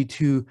easy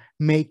to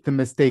make the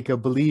mistake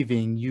of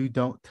believing you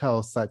don't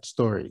tell such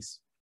stories,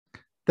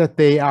 that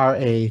they are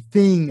a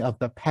thing of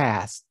the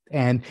past,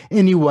 and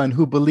anyone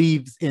who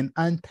believes in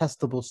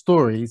untestable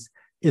stories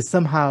is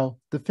somehow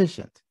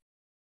deficient.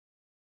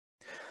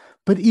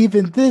 But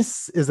even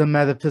this is a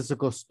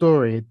metaphysical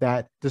story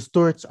that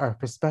distorts our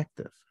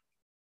perspective.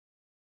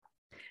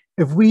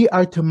 If we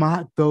are to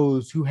mock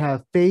those who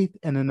have faith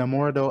in an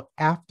immortal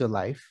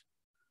afterlife,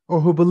 or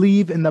who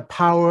believe in the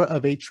power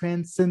of a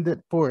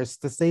transcendent force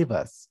to save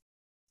us,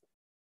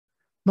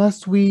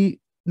 must we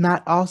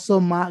not also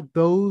mock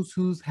those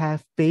who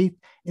have faith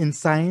in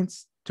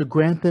science to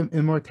grant them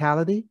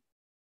immortality?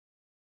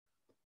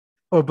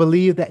 Or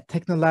believe that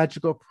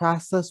technological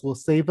process will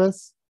save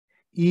us,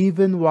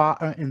 even while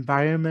our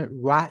environment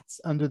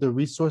rots under the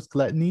resource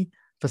gluttony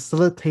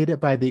facilitated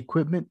by the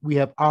equipment we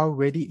have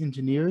already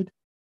engineered?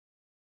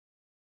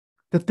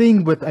 The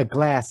thing with a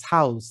glass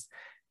house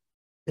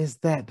is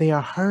that they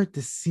are hard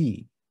to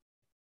see,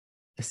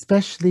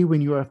 especially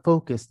when you are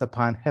focused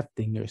upon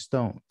hefting your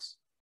stones.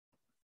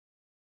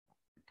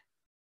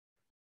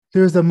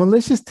 There is a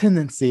malicious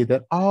tendency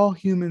that all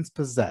humans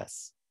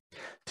possess,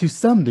 to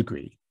some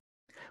degree,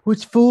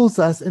 which fools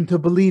us into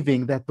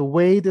believing that the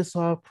way to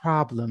solve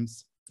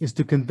problems is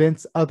to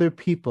convince other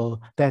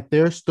people that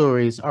their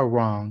stories are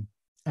wrong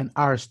and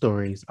our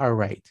stories are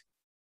right.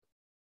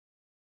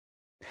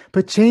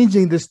 But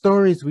changing the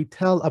stories we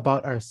tell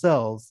about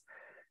ourselves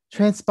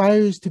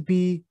transpires to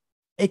be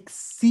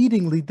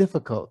exceedingly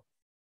difficult,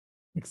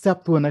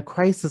 except when a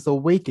crisis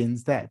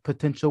awakens that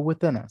potential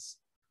within us.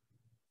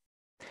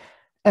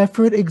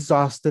 Effort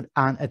exhausted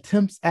on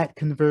attempts at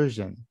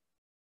conversion,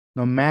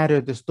 no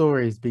matter the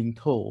stories being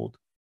told,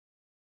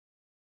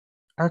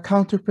 are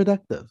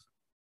counterproductive.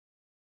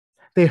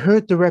 They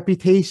hurt the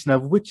reputation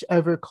of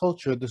whichever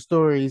culture the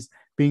stories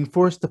being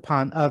forced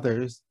upon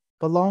others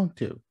belong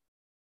to,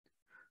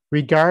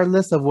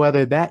 regardless of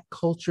whether that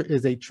culture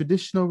is a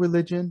traditional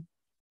religion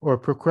or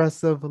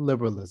progressive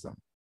liberalism.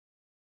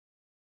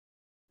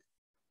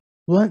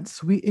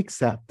 Once we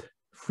accept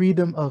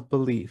freedom of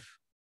belief,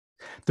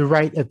 the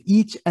right of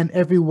each and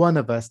every one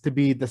of us to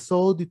be the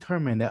sole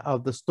determinant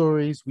of the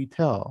stories we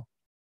tell,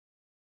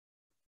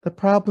 the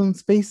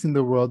problems facing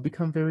the world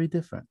become very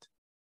different.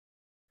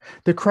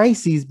 The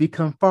crises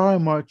become far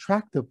more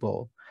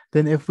tractable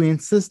than if we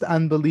insist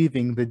on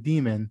believing the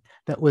demon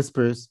that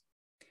whispers,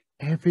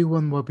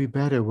 "Everyone will be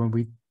better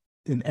when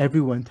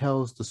everyone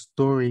tells the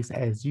stories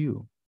as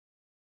you."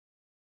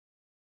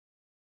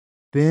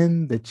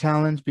 Then the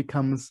challenge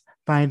becomes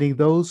finding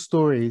those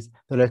stories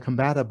that are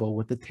compatible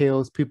with the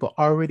tales people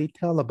already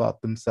tell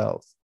about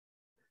themselves,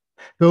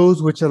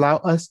 those which allow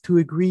us to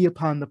agree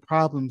upon the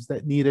problems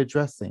that need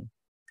addressing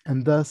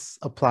and thus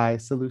apply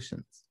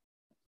solutions.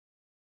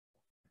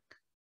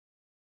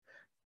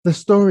 The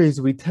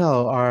stories we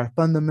tell are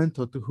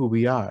fundamental to who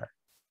we are,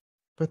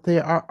 but they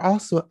are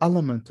also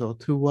elemental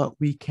to what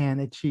we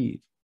can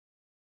achieve.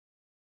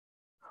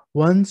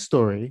 One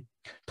story,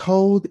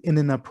 told in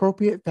an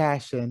appropriate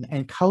fashion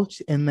and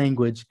couched in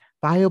language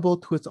viable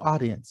to its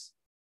audience,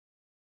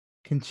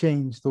 can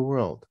change the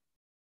world.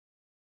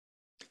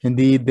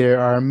 Indeed, there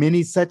are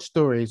many such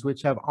stories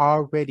which have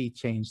already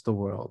changed the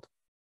world.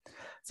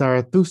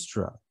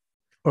 Zarathustra,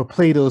 or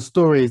Plato's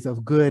stories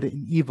of good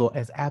and evil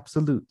as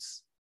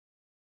absolutes.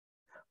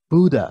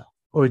 Buddha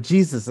or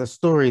Jesus are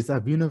stories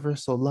of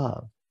universal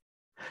love.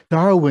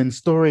 Darwin's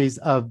stories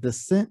of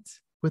descent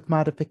with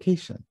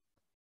modification.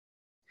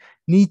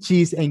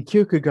 Nietzsche's and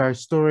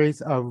Kierkegaard's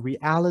stories of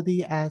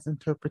reality as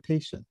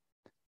interpretation.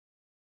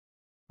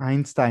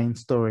 Einstein's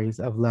stories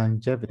of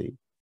longevity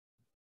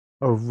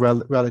or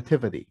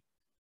relativity.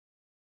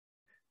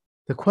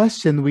 The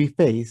question we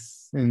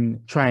face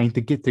in trying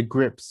to get to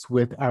grips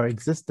with our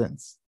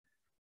existence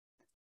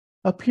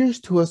appears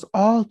to us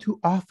all too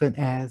often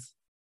as,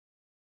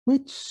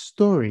 which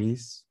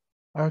stories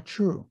are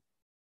true?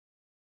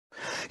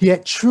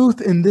 Yet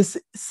truth in this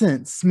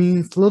sense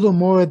means little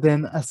more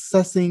than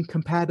assessing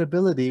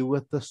compatibility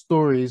with the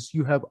stories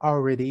you have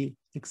already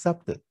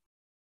accepted.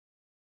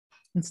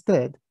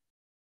 Instead,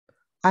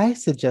 I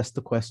suggest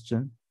the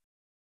question,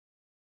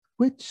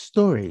 which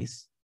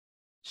stories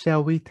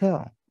shall we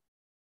tell?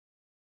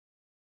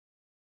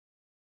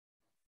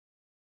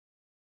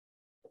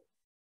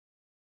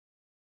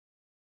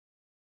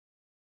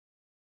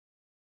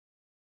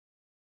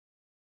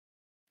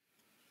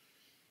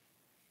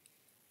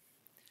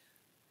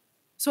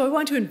 So I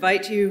want to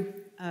invite you,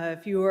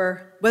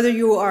 whether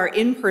you are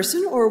in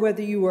person or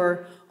whether you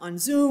are on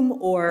Zoom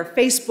or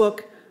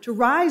Facebook, to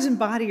rise and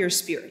body your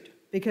spirit.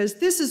 because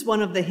this is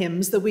one of the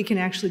hymns that we can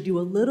actually do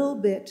a little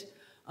bit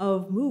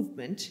of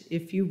movement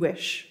if you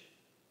wish.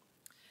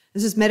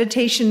 This is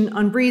Meditation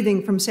on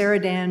Breathing from Sarah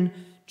Dan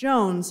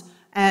Jones,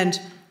 and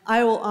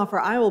I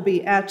will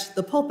be at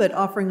the pulpit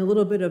offering a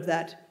little bit of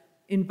that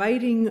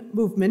inviting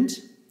movement.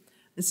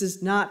 This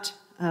is not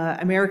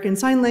American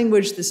Sign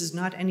Language. This is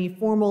not any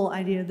formal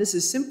idea. This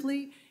is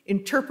simply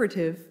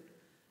interpretive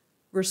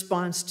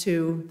response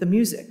to the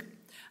music.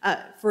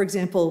 For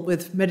example,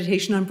 with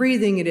Meditation on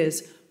Breathing, it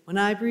is, when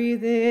I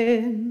breathe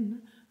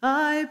in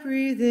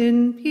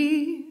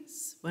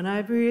peace. When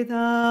I breathe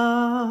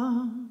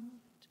out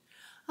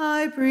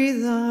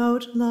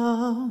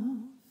love.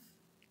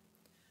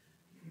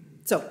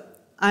 So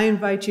I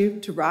invite you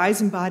to rise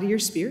and body your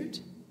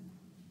spirit,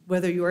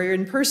 whether you are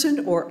in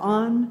person or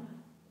on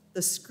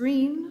the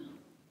screen.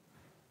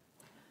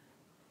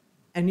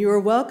 And you are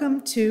welcome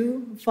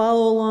to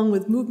follow along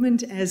with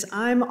movement as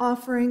I'm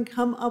offering.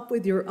 Come up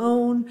with your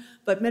own,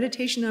 but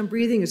meditation on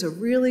breathing is a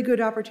really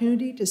good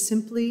opportunity to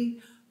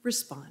simply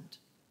respond.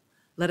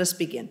 Let us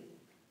begin.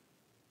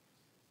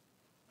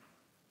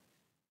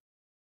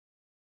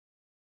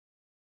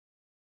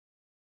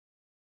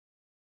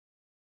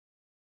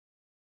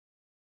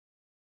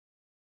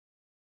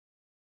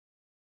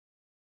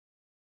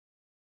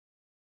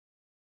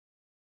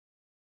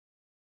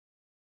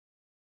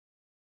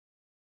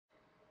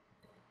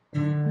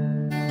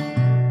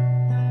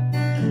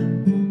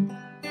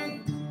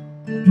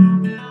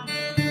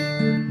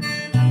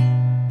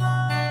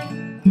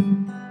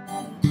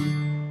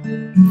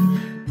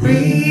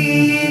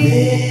 Breathe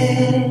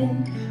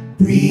in,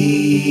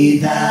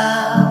 breathe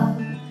out,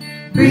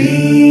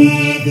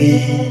 breathe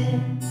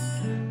in,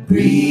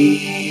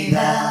 breathe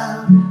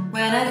out.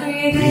 When I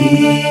breathe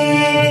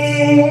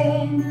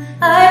in,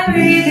 I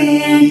breathe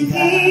in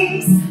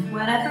peace.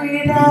 When I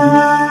breathe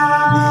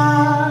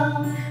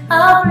out,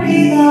 I'll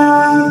breathe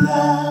out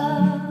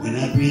love. When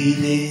I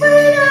breathe in,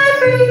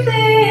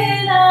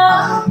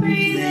 I'll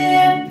breathe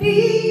in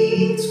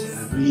peace.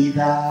 When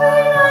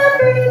I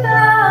breathe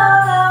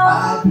out,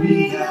 I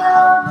breathe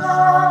out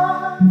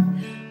love.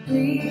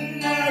 Breathe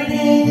in, I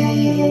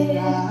breathe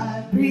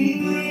out.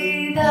 Breathe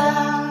in, I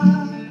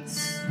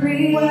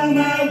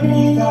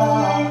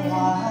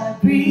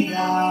breathe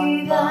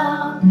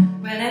out.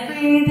 When I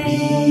breathe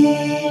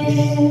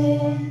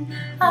in,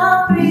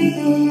 I'll breathe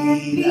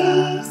in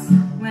peace.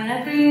 When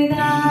I breathe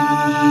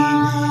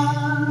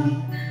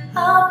out,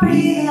 I'll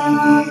breathe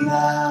out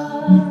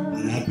love.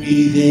 When I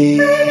breathe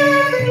in,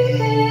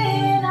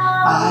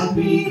 I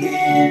breathe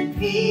in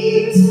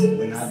peace.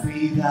 When I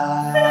breathe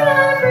out,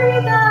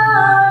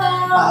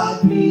 I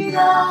breathe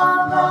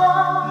out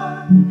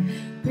love.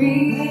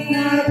 Breathe in,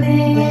 I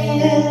breathe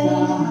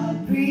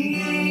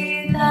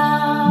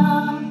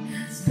out.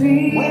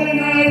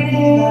 Breathe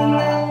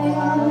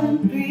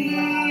in,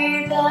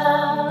 breathe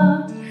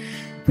out.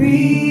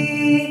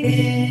 Breathe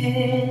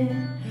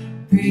in,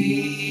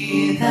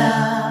 breathe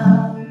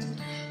out.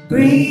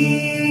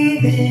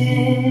 Breathe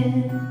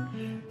in,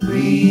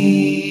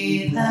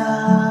 breathe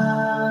out.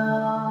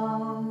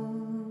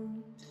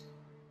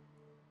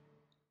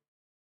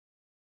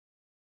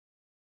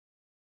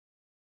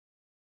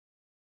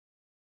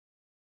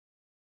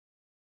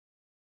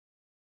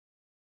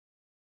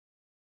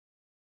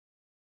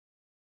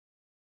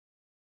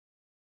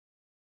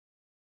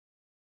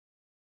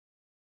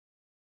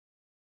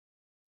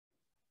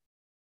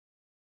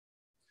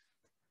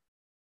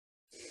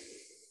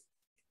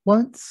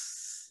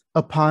 Once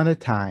upon a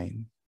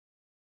time,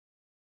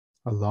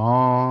 a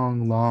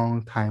long,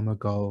 long time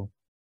ago,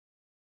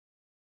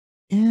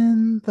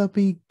 in the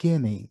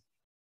beginning.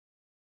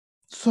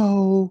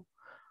 So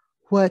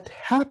what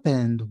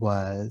happened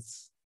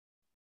was,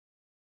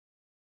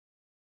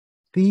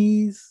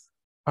 these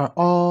are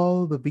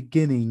all the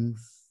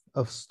beginnings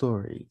of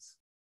stories.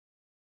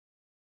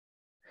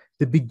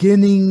 The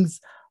beginnings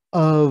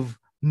of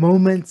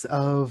moments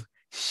of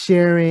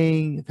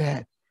sharing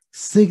that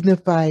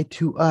signify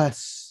to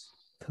us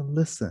to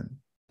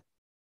listen,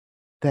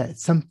 that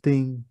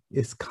something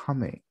is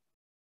coming,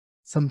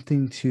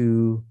 something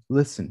to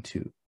listen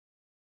to.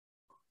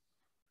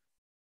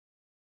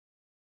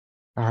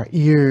 Our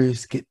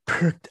ears get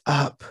perked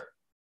up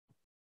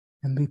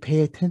and we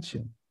pay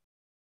attention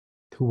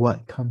to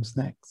what comes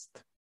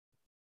next.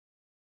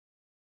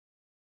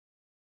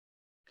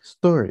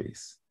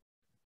 Stories.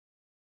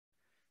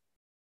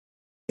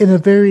 In a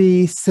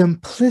very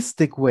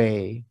simplistic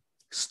way,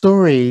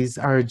 stories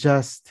are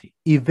just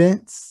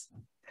events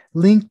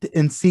linked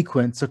in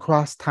sequence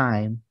across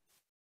time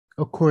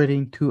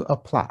according to a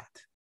plot.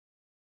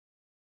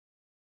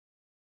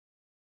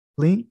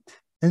 Linked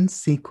in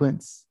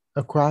sequence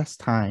across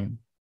time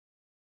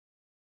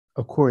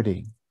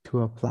according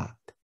to a plot.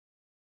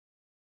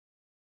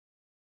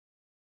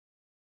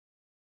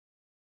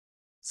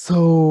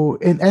 So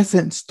in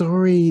essence,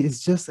 story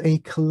is just a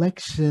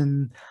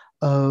collection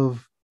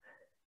of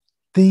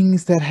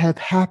things that have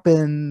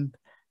happened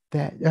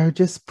that are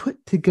just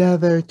put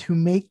together to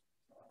make,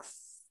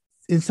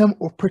 in some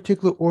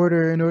particular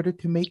order, in order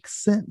to make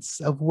sense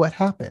of what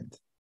happened.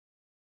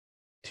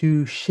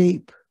 to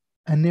shape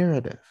a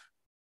narrative.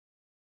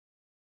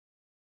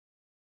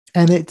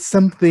 And it's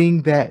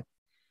something that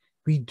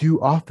we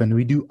do often,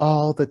 we do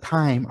all the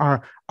time.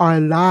 Our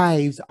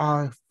lives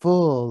are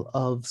full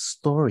of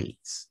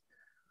stories.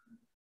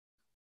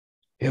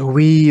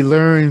 We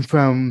learn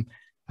from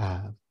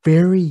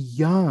very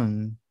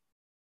young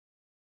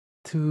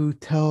to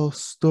tell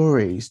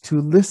stories,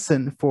 to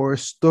listen for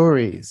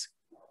stories.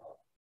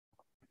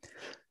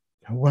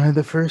 One of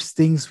the first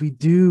things we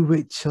do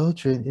with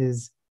children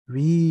is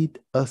read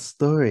a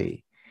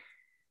story.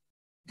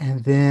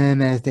 And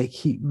then as they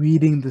keep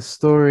reading the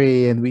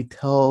story and we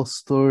tell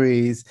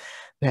stories,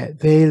 that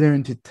they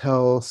learn to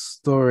tell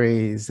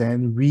stories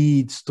and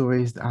read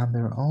stories on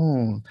their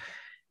own.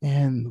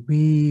 And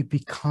we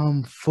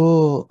become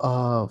full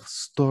of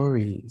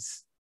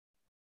stories.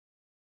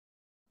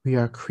 We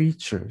are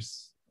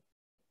creatures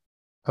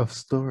of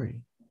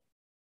story.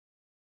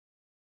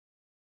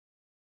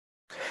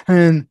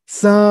 And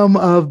some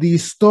of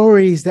these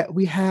stories that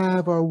we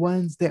have are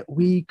ones that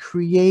we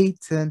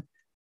create, and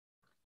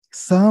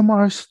some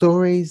are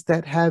stories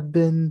that have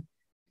been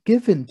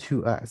given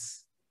to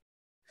us,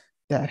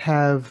 that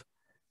have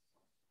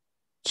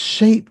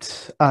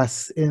shaped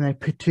us in a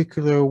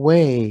particular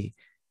way.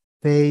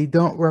 They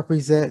don't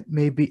represent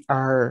maybe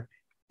our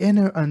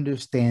inner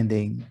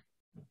understanding,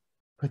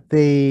 but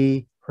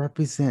they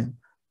represent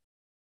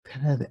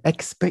kind of the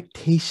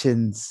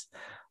expectations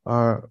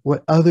or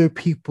what other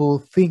people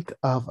think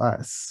of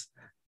us,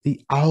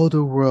 the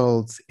outer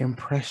world's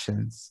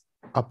impressions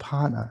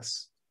upon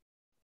us.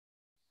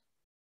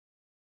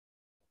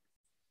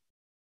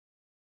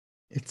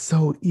 It's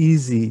so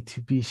easy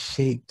to be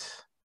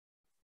shaped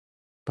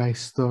by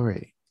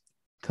story,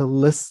 to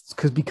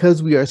listen,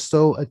 because we are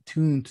so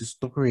attuned to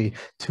story,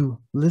 to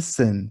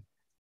listen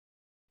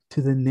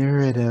to the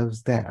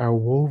narratives that are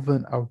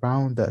woven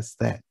around us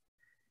that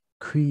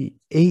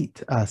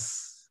create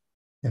us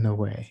in a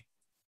way,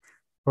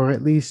 or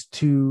at least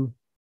to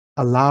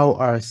allow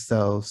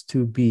ourselves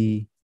to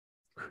be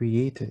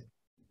created.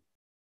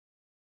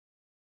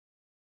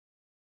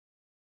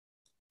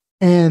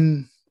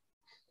 And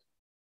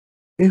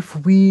if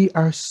we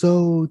are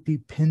so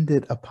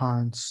dependent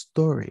upon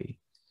story,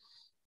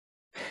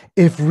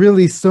 if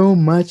really so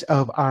much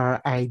of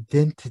our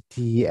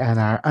identity and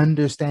our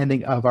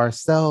understanding of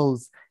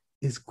ourselves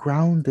is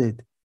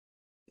grounded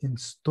in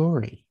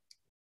story,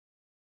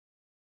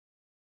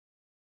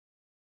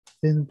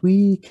 then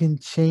we can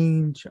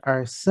change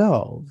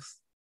ourselves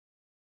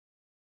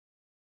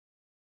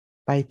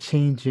by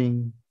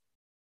changing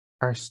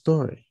our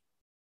story.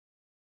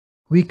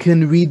 We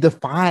can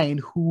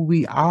redefine who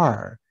we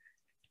are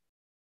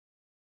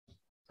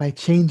by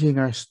changing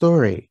our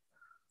story.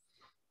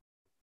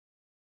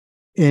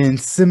 In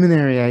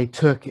seminary, I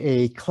took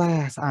a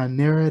class on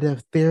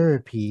narrative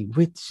therapy,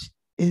 which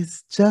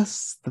is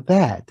just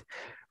that,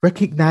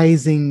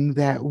 recognizing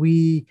that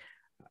we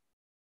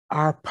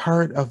are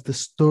part of the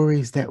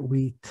stories that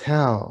we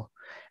tell,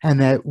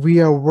 and that we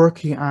are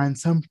working on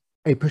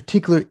a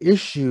particular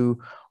issue.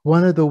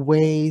 One of the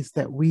ways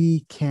that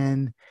we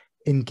can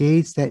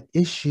engage that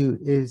issue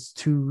is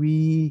to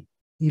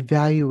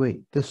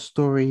re-evaluate the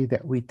story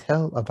that we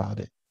tell about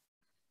it.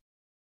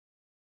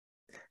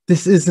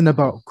 This isn't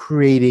about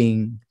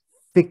creating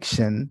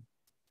fiction,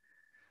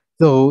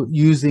 though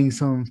using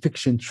some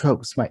fiction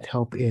tropes might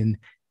help in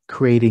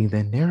creating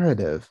the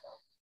narrative.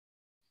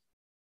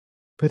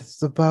 But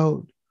it's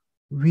about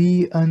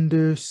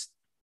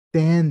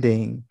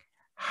re-understanding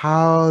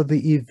how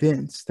the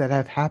events that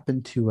have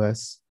happened to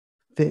us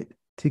fit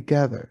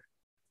together.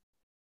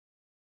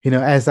 You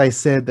know, as I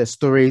said, that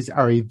stories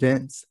are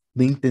events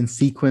linked in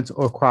sequence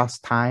or across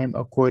time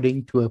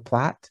according to a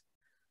plot.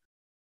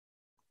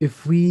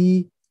 If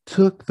we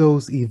took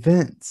those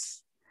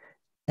events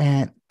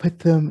and put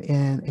them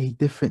in a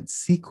different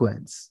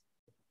sequence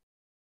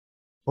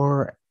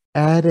or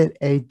added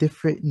a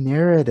different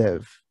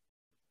narrative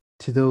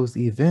to those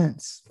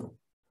events,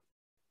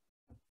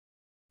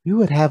 we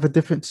would have a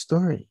different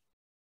story.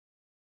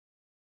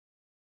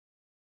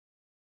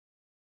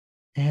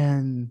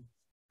 And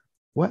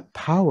what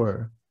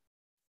power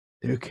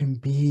there can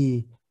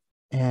be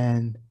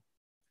in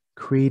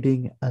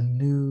creating a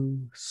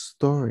new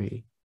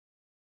story,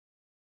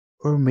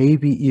 or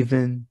maybe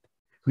even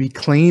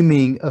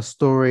reclaiming a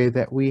story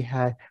that we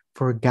had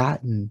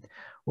forgotten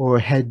or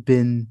had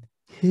been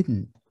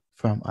hidden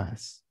from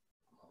us.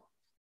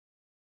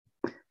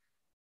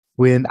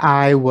 When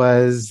I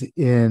was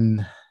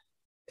in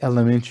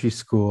elementary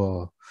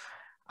school,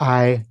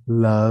 I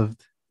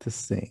loved to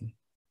sing.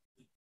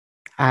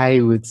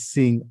 I would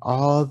sing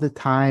all the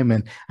time,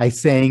 and I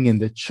sang in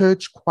the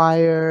church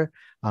choir,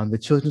 the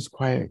children's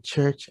choir at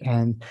church,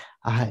 and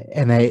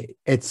I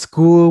at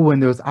school when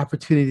there was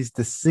opportunities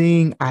to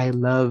sing, I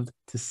loved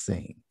to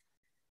sing.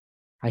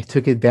 I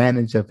took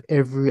advantage of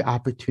every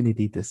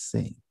opportunity to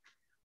sing.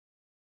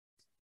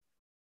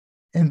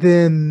 And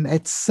then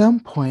at some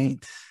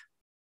point,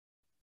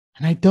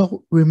 and I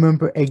don't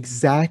remember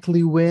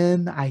exactly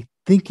when, I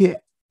think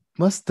it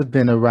must have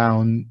been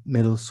around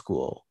middle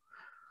school,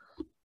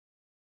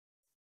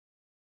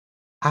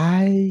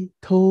 I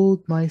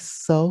told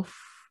myself,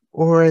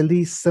 or at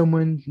least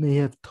someone may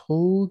have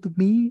told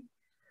me,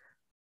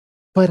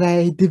 but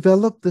I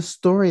developed the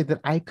story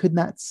that I could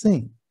not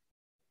sing.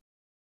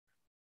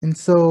 And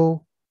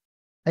so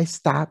I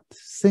stopped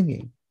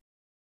singing,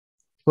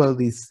 well, at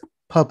least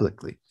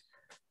publicly.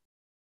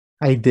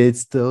 I did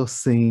still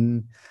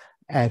sing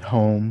at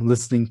home,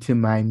 listening to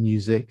my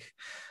music,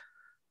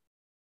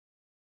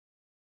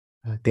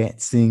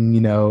 dancing,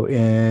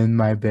 in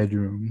my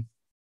bedroom.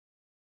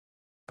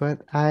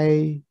 But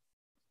I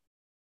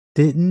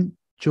didn't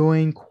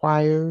join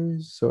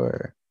choirs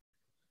or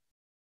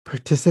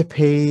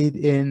participate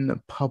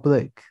in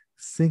public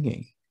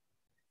singing.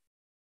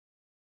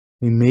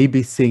 We may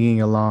be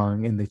singing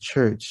along in the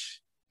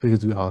church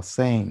because we all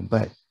sang,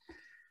 but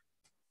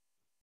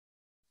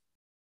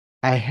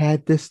I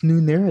had this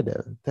new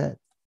narrative that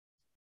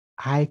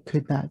I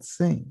could not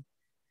sing.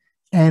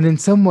 And in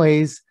some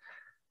ways,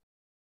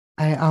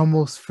 I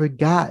almost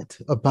forgot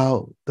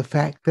about the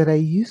fact that I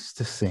used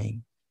to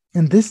sing.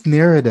 And this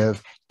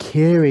narrative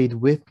carried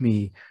with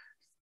me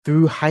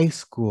through high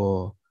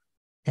school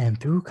and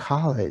through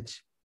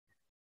college.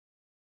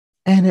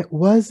 And it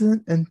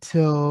wasn't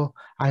until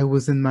I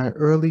was in my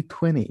early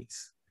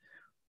 20s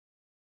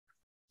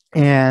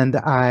and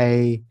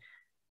I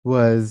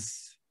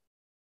was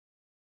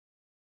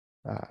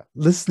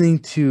listening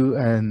to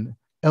an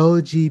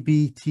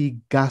LGBT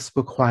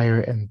gospel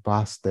choir in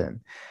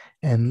Boston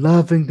and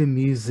loving the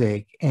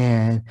music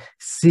and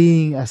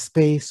seeing a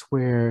space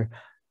where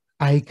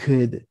I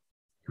could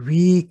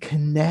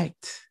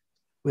reconnect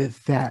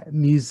with that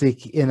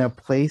music in a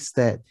place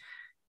that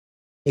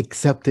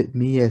accepted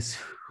me as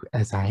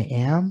I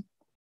am,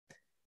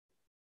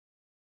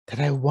 that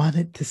I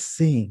wanted to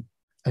sing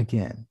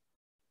again.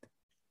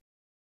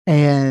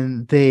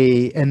 And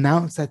they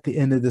announced at the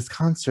end of this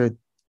concert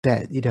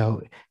that,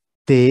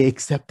 they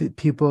accepted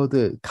people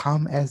to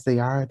come as they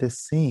are to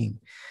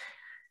sing.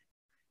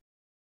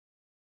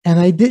 And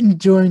I didn't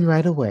join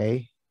right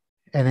away.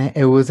 And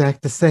it was after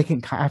the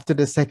second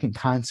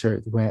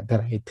concert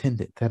that I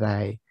attended that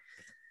I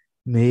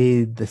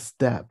made the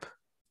step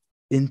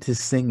into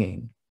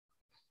singing.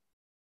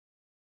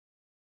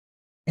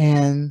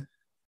 And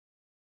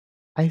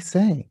I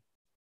sang.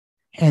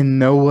 And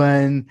no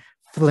one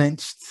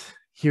flinched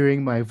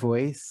hearing my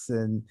voice.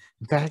 And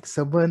in fact,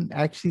 someone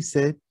actually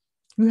said,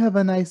 "You have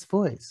a nice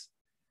voice,"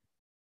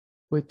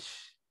 which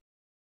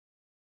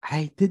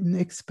I didn't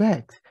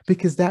expect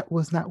because that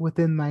was not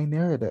within my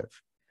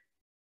narrative.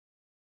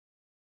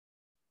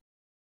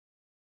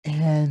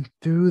 And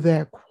through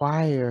that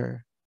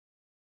choir,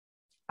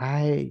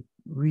 I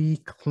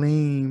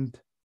reclaimed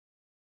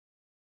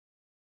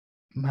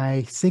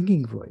my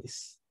singing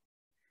voice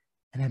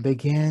and I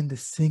began to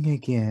sing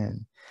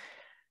again.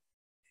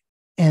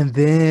 And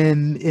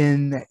then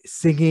in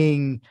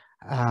singing,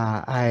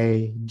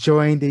 I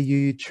joined the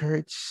UU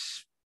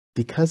Church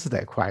because of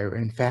that choir,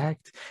 in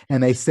fact,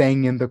 and I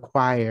sang in the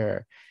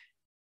choir.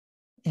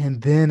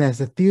 And then as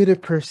a theater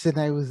person,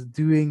 I was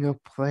doing a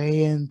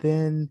play and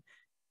then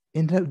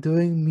ended up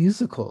doing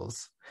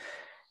musicals.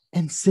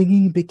 And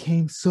singing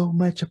became so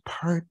much a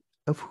part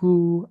of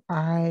who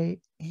I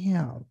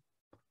am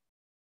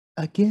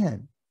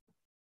again.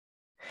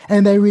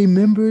 And I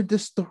remembered the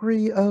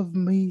story of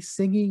me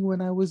singing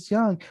when I was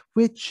young,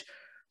 which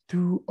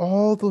through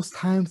all those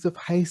times of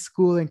high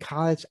school and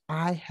college,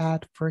 I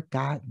had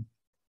forgotten.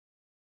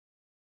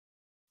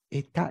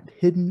 It got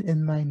hidden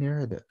in my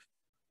narrative.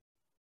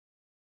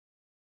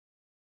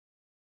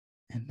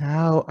 And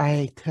now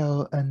I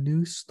tell a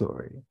new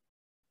story,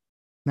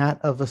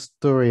 not of a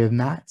story of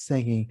not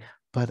singing,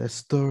 but a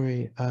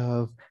story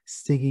of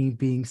singing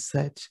being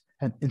such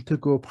an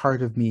integral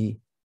part of me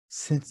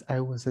since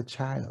I was a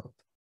child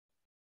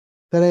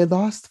that I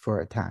lost for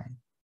a time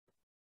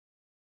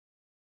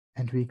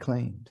and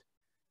reclaimed.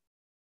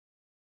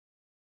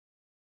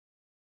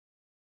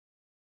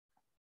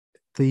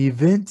 The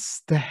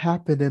events that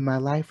happened in my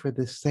life are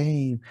the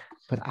same,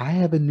 but I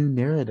have a new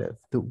narrative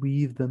that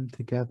weave them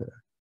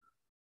together.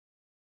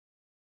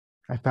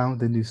 I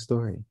found a new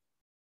story,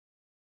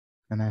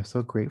 and I'm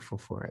so grateful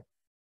for it.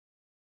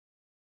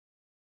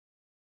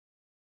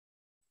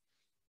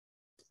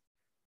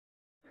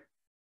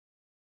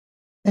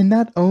 And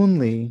not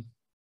only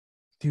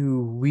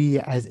do we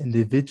as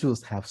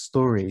individuals have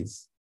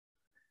stories,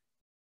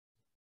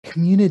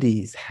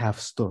 communities have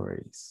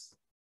stories.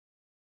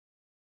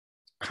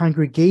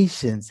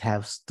 Congregations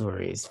have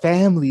stories.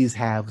 Families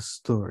have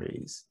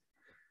stories.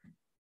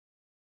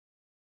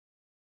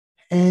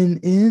 And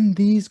in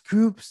these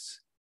groups,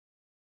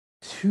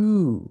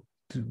 too,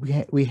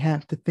 we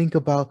have to think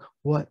about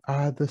what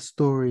are the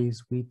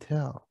stories we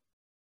tell?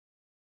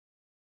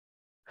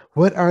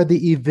 What are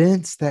the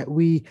events that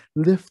we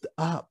lift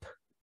up,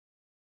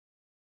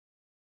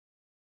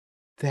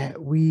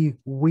 that we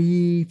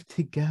weave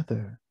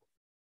together?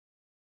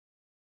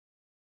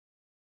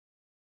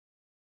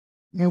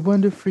 I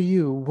wonder for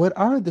you, what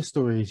are the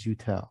stories you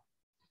tell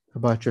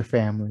about your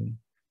family,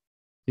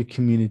 your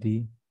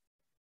community,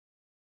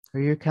 or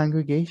your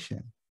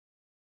congregation?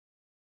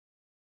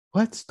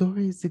 What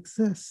stories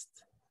exist?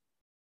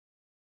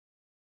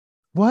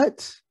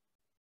 What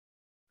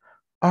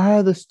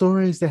are the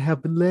stories that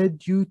have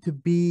led you to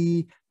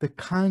be the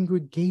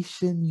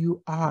congregation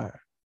you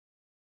are?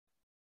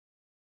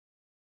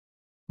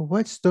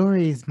 What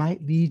stories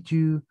might lead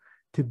you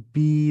to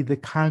be the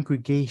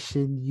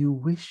congregation you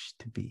wish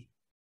to be?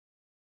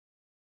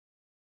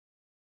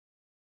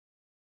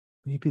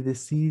 Maybe the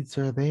seeds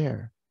are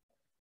there.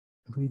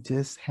 We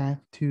just have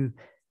to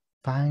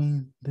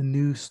find the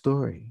new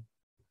story.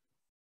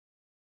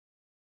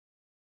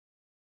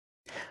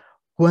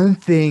 One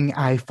thing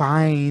I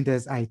find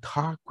as I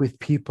talk with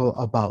people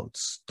about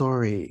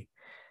story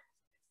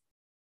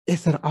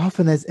is that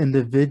often as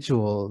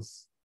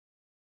individuals,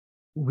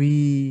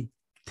 we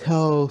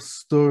tell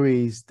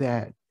stories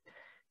that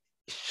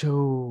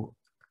show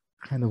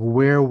kind of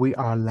where we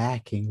are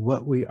lacking,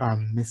 what we are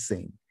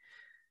missing.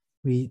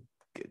 We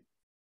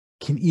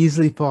can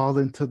easily fall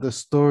into the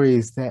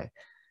stories that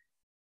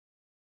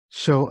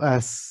show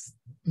us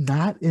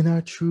not in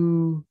our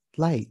true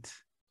light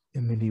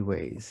in many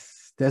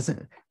ways,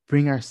 doesn't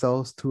bring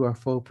ourselves to our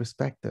full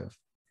perspective.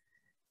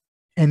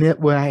 And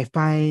what I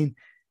find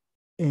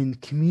in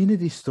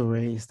community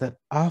stories, that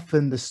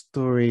often the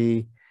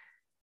story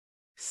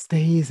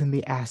stays in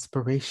the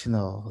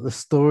aspirational. The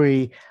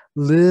story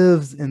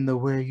lives in the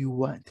where you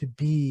want to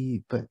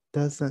be, but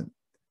doesn't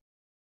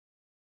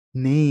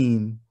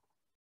name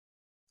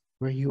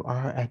where you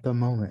are at the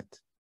moment.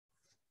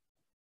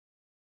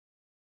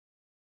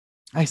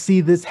 I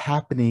see this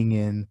happening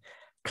in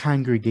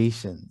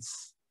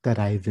congregations that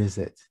I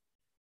visit.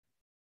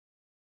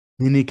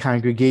 Many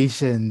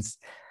congregations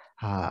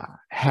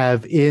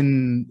have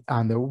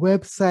on their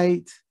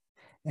website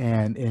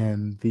and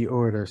in the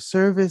order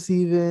service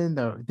even,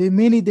 or there are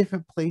many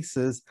different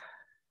places,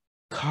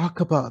 talk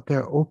about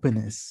their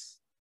openness,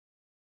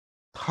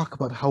 talk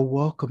about how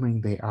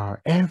welcoming they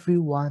are.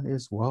 Everyone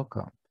is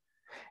welcome.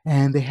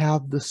 And they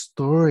have the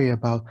story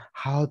about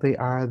how they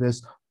are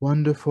this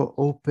wonderful,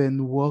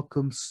 open,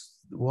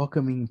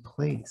 welcoming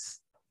place.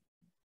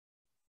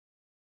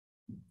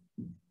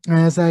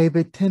 As I've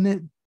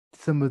attended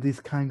some of these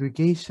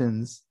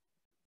congregations,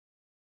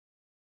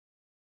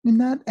 they're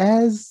not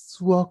as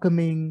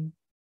welcoming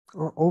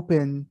or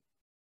open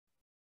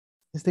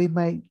as they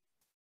might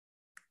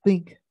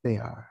think they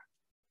are.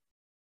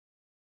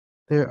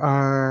 There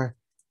are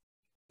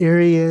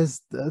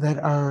areas that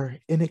are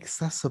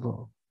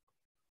inaccessible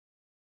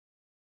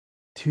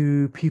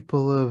to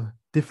people of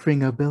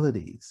differing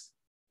abilities,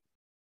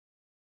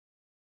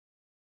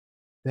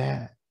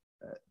 that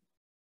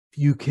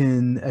you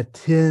can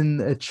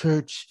attend a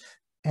church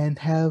and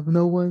have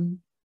no one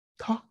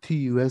talk to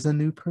you as a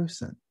new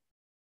person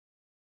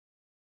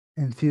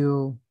and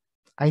feel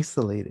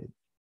isolated.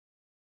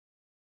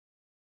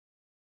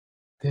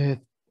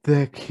 That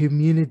the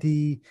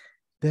community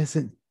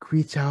doesn't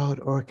reach out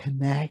or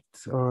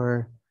connect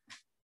or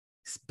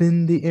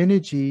spend the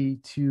energy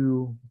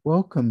to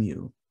welcome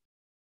you.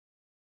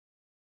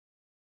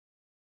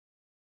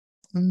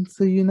 And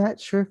so you're not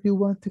sure if you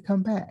want to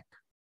come back.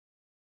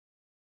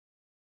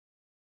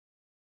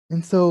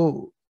 And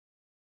so,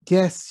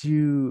 yes,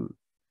 you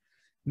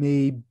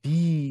may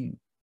be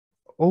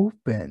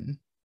open,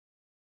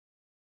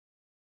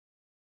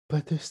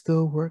 but there's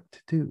still work to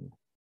do.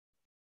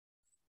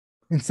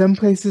 In some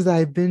places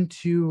I've been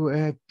to,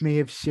 I may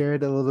have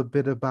shared a little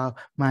bit about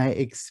my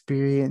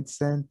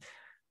experience and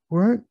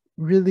weren't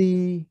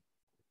really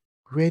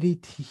ready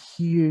to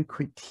hear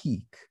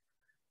critique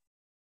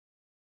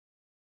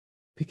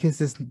because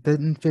this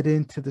didn't fit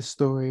into the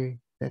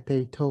story that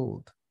they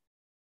told.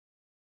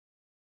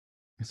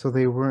 So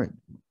they weren't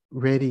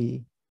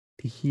ready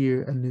to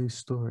hear a new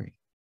story.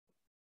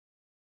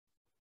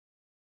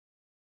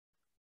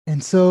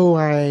 And so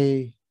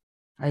I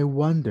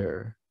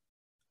wonder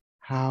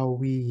how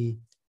we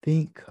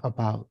think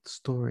about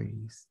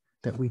stories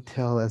that we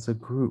tell as a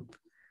group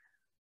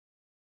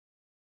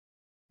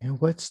and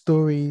what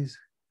stories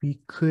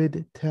we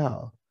could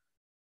tell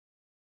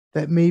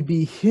that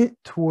maybe hint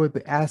toward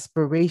the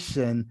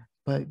aspiration,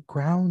 but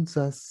grounds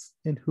us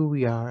in who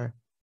we are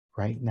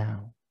right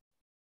now.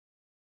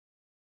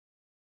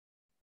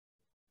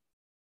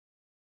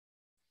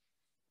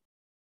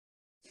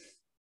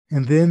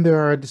 And then there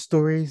are the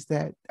stories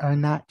that are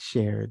not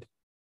shared,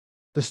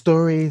 the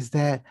stories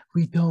that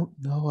we don't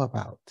know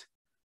about.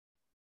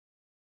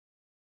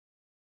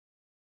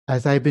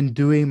 As I've been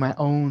doing my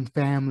own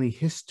family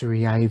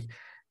history, I've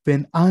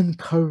been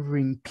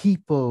uncovering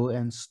people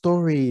and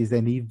stories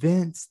and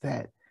events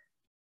that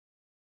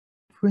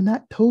were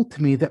not told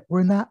to me, that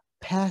were not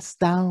passed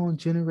down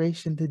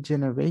generation to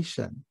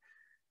generation.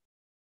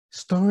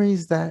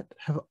 Stories that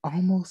have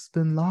almost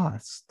been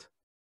lost.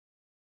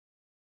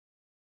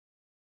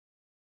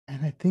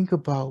 And I think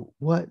about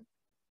what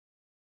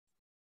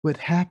would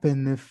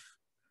happen if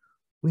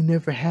we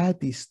never had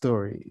these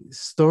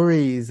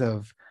stories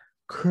of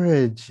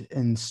courage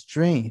and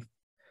strength,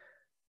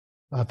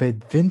 of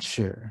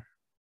adventure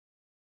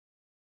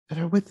that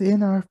are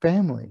within our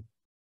family.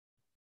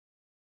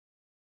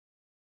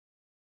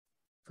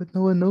 But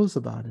no one knows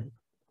about it.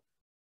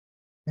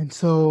 And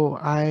so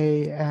I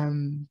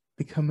am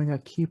becoming a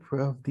keeper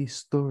of these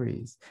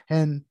stories,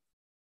 and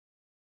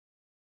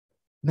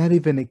not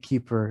even a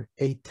keeper,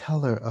 a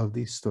teller of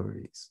these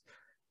stories.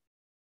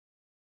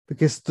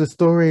 Because the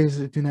stories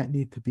do not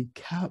need to be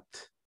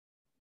kept.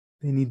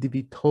 They need to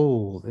be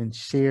told and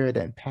shared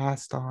and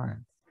passed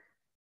on.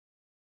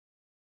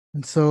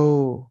 And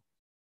so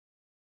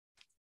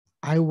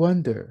I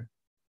wonder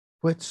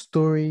what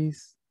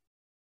stories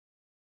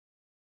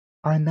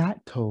are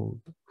not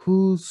told,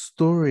 whose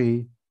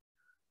story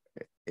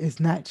is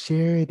not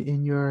shared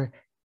in your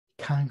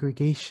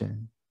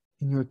congregation,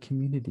 in your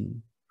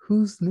community.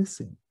 Who's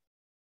missing?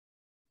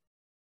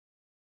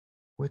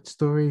 What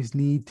stories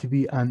need to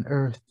be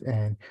unearthed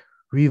and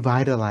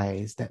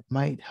revitalized that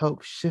might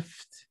help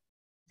shift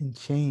and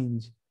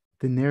change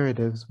the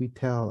narratives we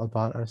tell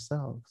about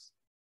ourselves?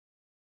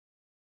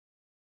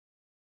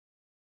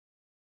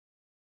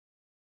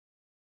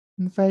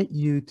 I invite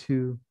you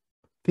to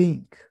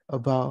think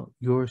about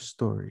your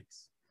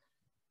stories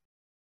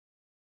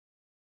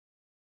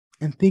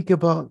and think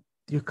about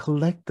your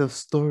collective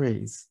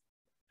stories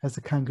as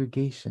a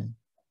congregation.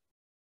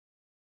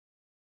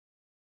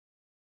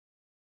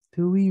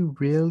 Do we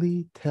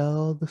really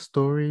tell the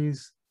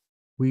stories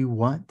we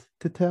want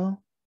to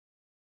tell?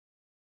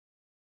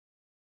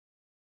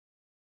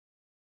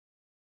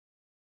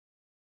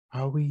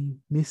 Are we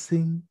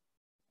missing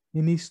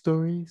any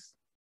stories?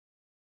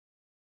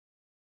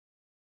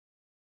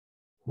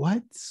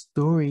 What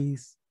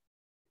stories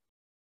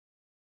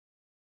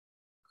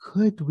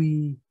could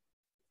we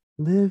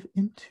live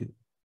into?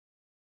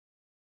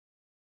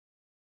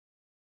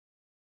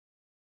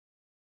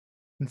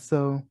 And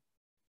so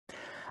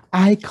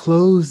I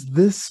close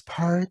this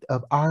part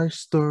of our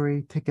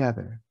story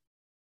together.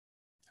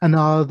 And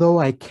although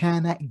I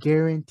cannot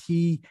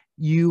guarantee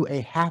you a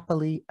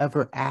happily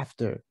ever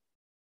after,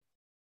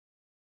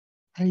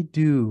 I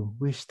do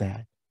wish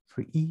that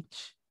for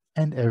each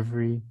and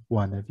every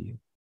one of you.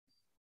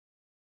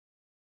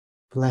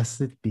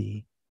 Blessed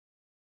be.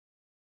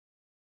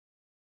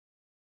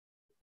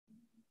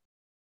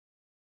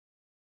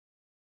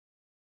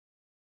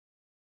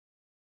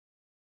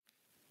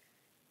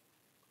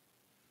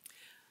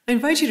 I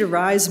invite you to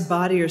rise in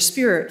body or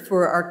spirit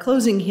for our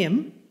closing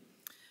hymn.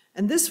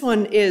 And this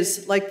one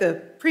is, like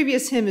the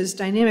previous hymn, is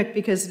dynamic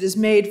because it is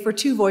made for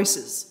two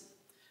voices.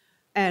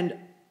 And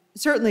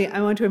certainly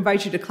I want to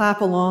invite you to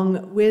clap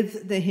along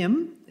with the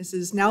hymn. This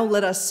is Now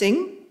Let Us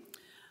Sing.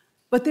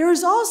 But there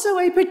is also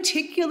a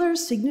particular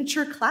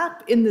signature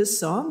clap in this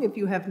song, if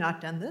you have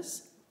not done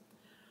this.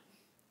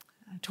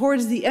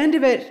 Towards the end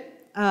of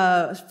it,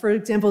 for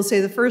example,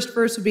 say the first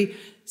verse would be,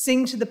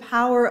 sing to the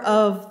power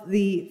of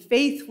the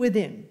faith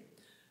within.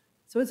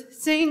 So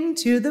it's sing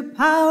to the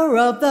power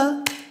of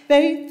the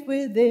faith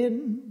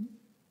within.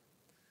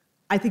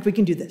 I think we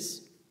can do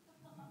this.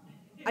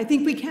 I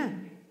think we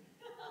can.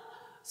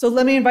 So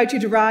let me invite you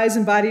to rise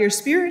in body or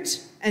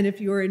spirit, and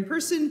if you're in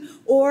person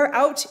or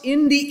out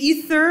in the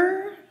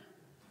ether,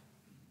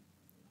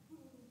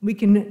 we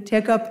can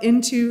take up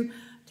in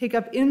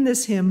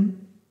this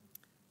hymn.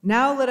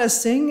 Now let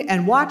us sing,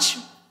 and watch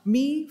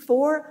me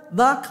for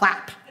the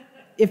clap,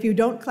 if you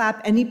don't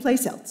clap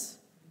anyplace else.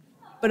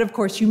 But of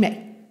course you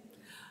may.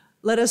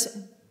 Let us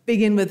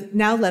begin with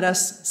Now Let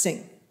Us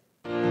Sing.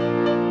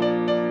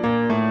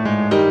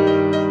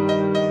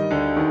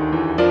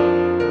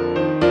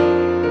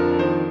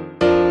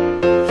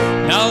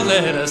 Now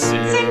let us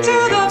sing, Sing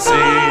to the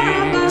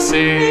sing,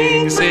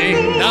 sing,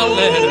 sing. Now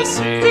let us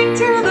sing, Sing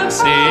to the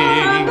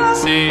sing,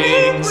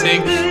 sing,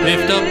 sing.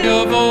 Lift up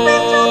your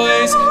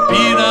voice,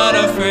 be not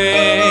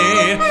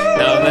afraid.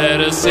 Now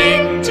let us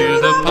sing to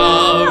the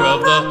power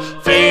of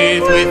the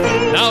faith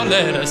within. Now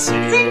let us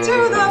sing, Sing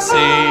to the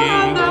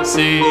sing,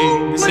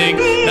 sing, sing.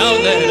 Now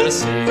let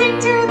us sing, Sing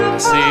to the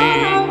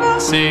sing,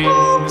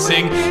 sing,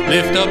 sing.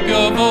 Lift up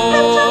your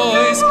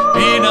voice,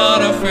 be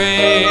not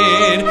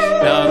afraid.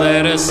 Now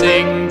let us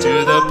sing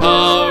to the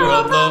power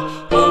of the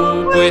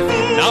hope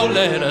within. Now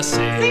let us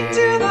sing,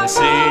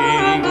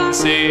 sing,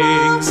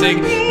 sing,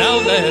 sing. Now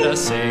let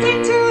us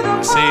sing,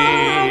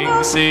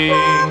 sing,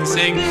 sing,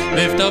 sing.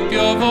 Lift up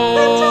your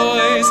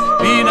voice,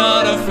 be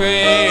not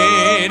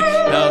afraid.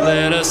 Now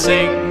let us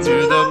sing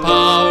to the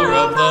power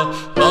of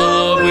the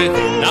love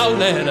within. Now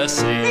let us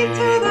sing,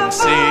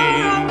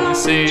 sing,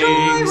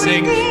 sing,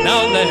 sing.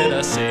 Now let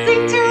us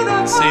sing,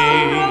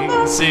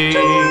 sing,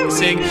 sing,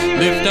 sing.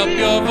 Lift up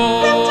your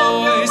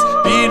voice,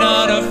 be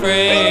not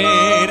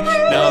afraid.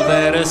 Now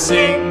let us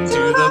sing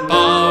to the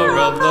power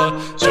of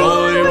the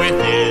joy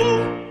within.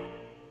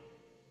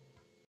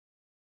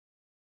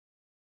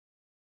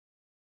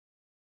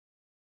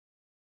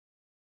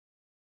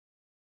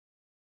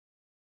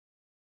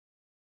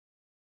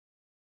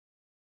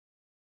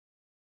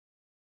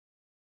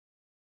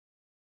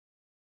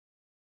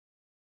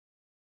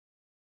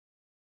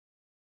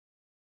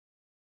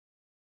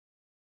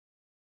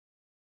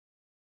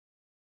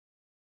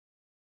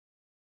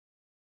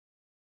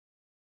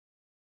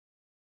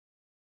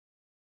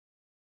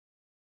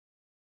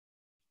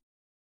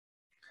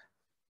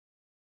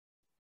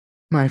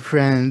 My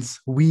friends,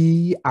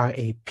 we are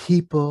a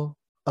people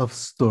of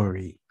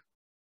story.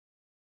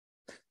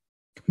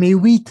 May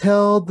we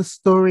tell the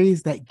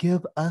stories that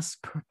give us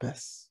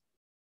purpose.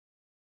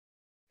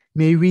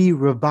 May we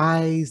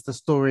revise the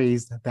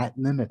stories that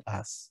limit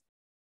us.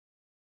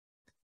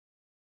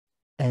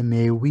 And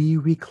may we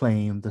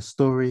reclaim the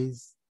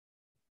stories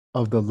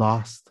of the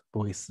lost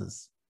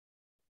voices.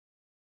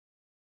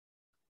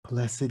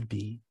 Blessed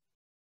be.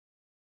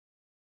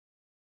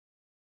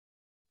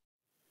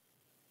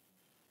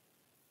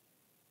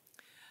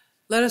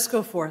 Let us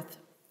go forth.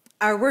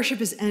 Our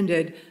worship is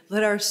ended.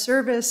 Let our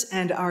service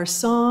and our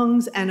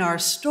songs and our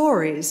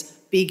stories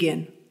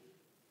begin.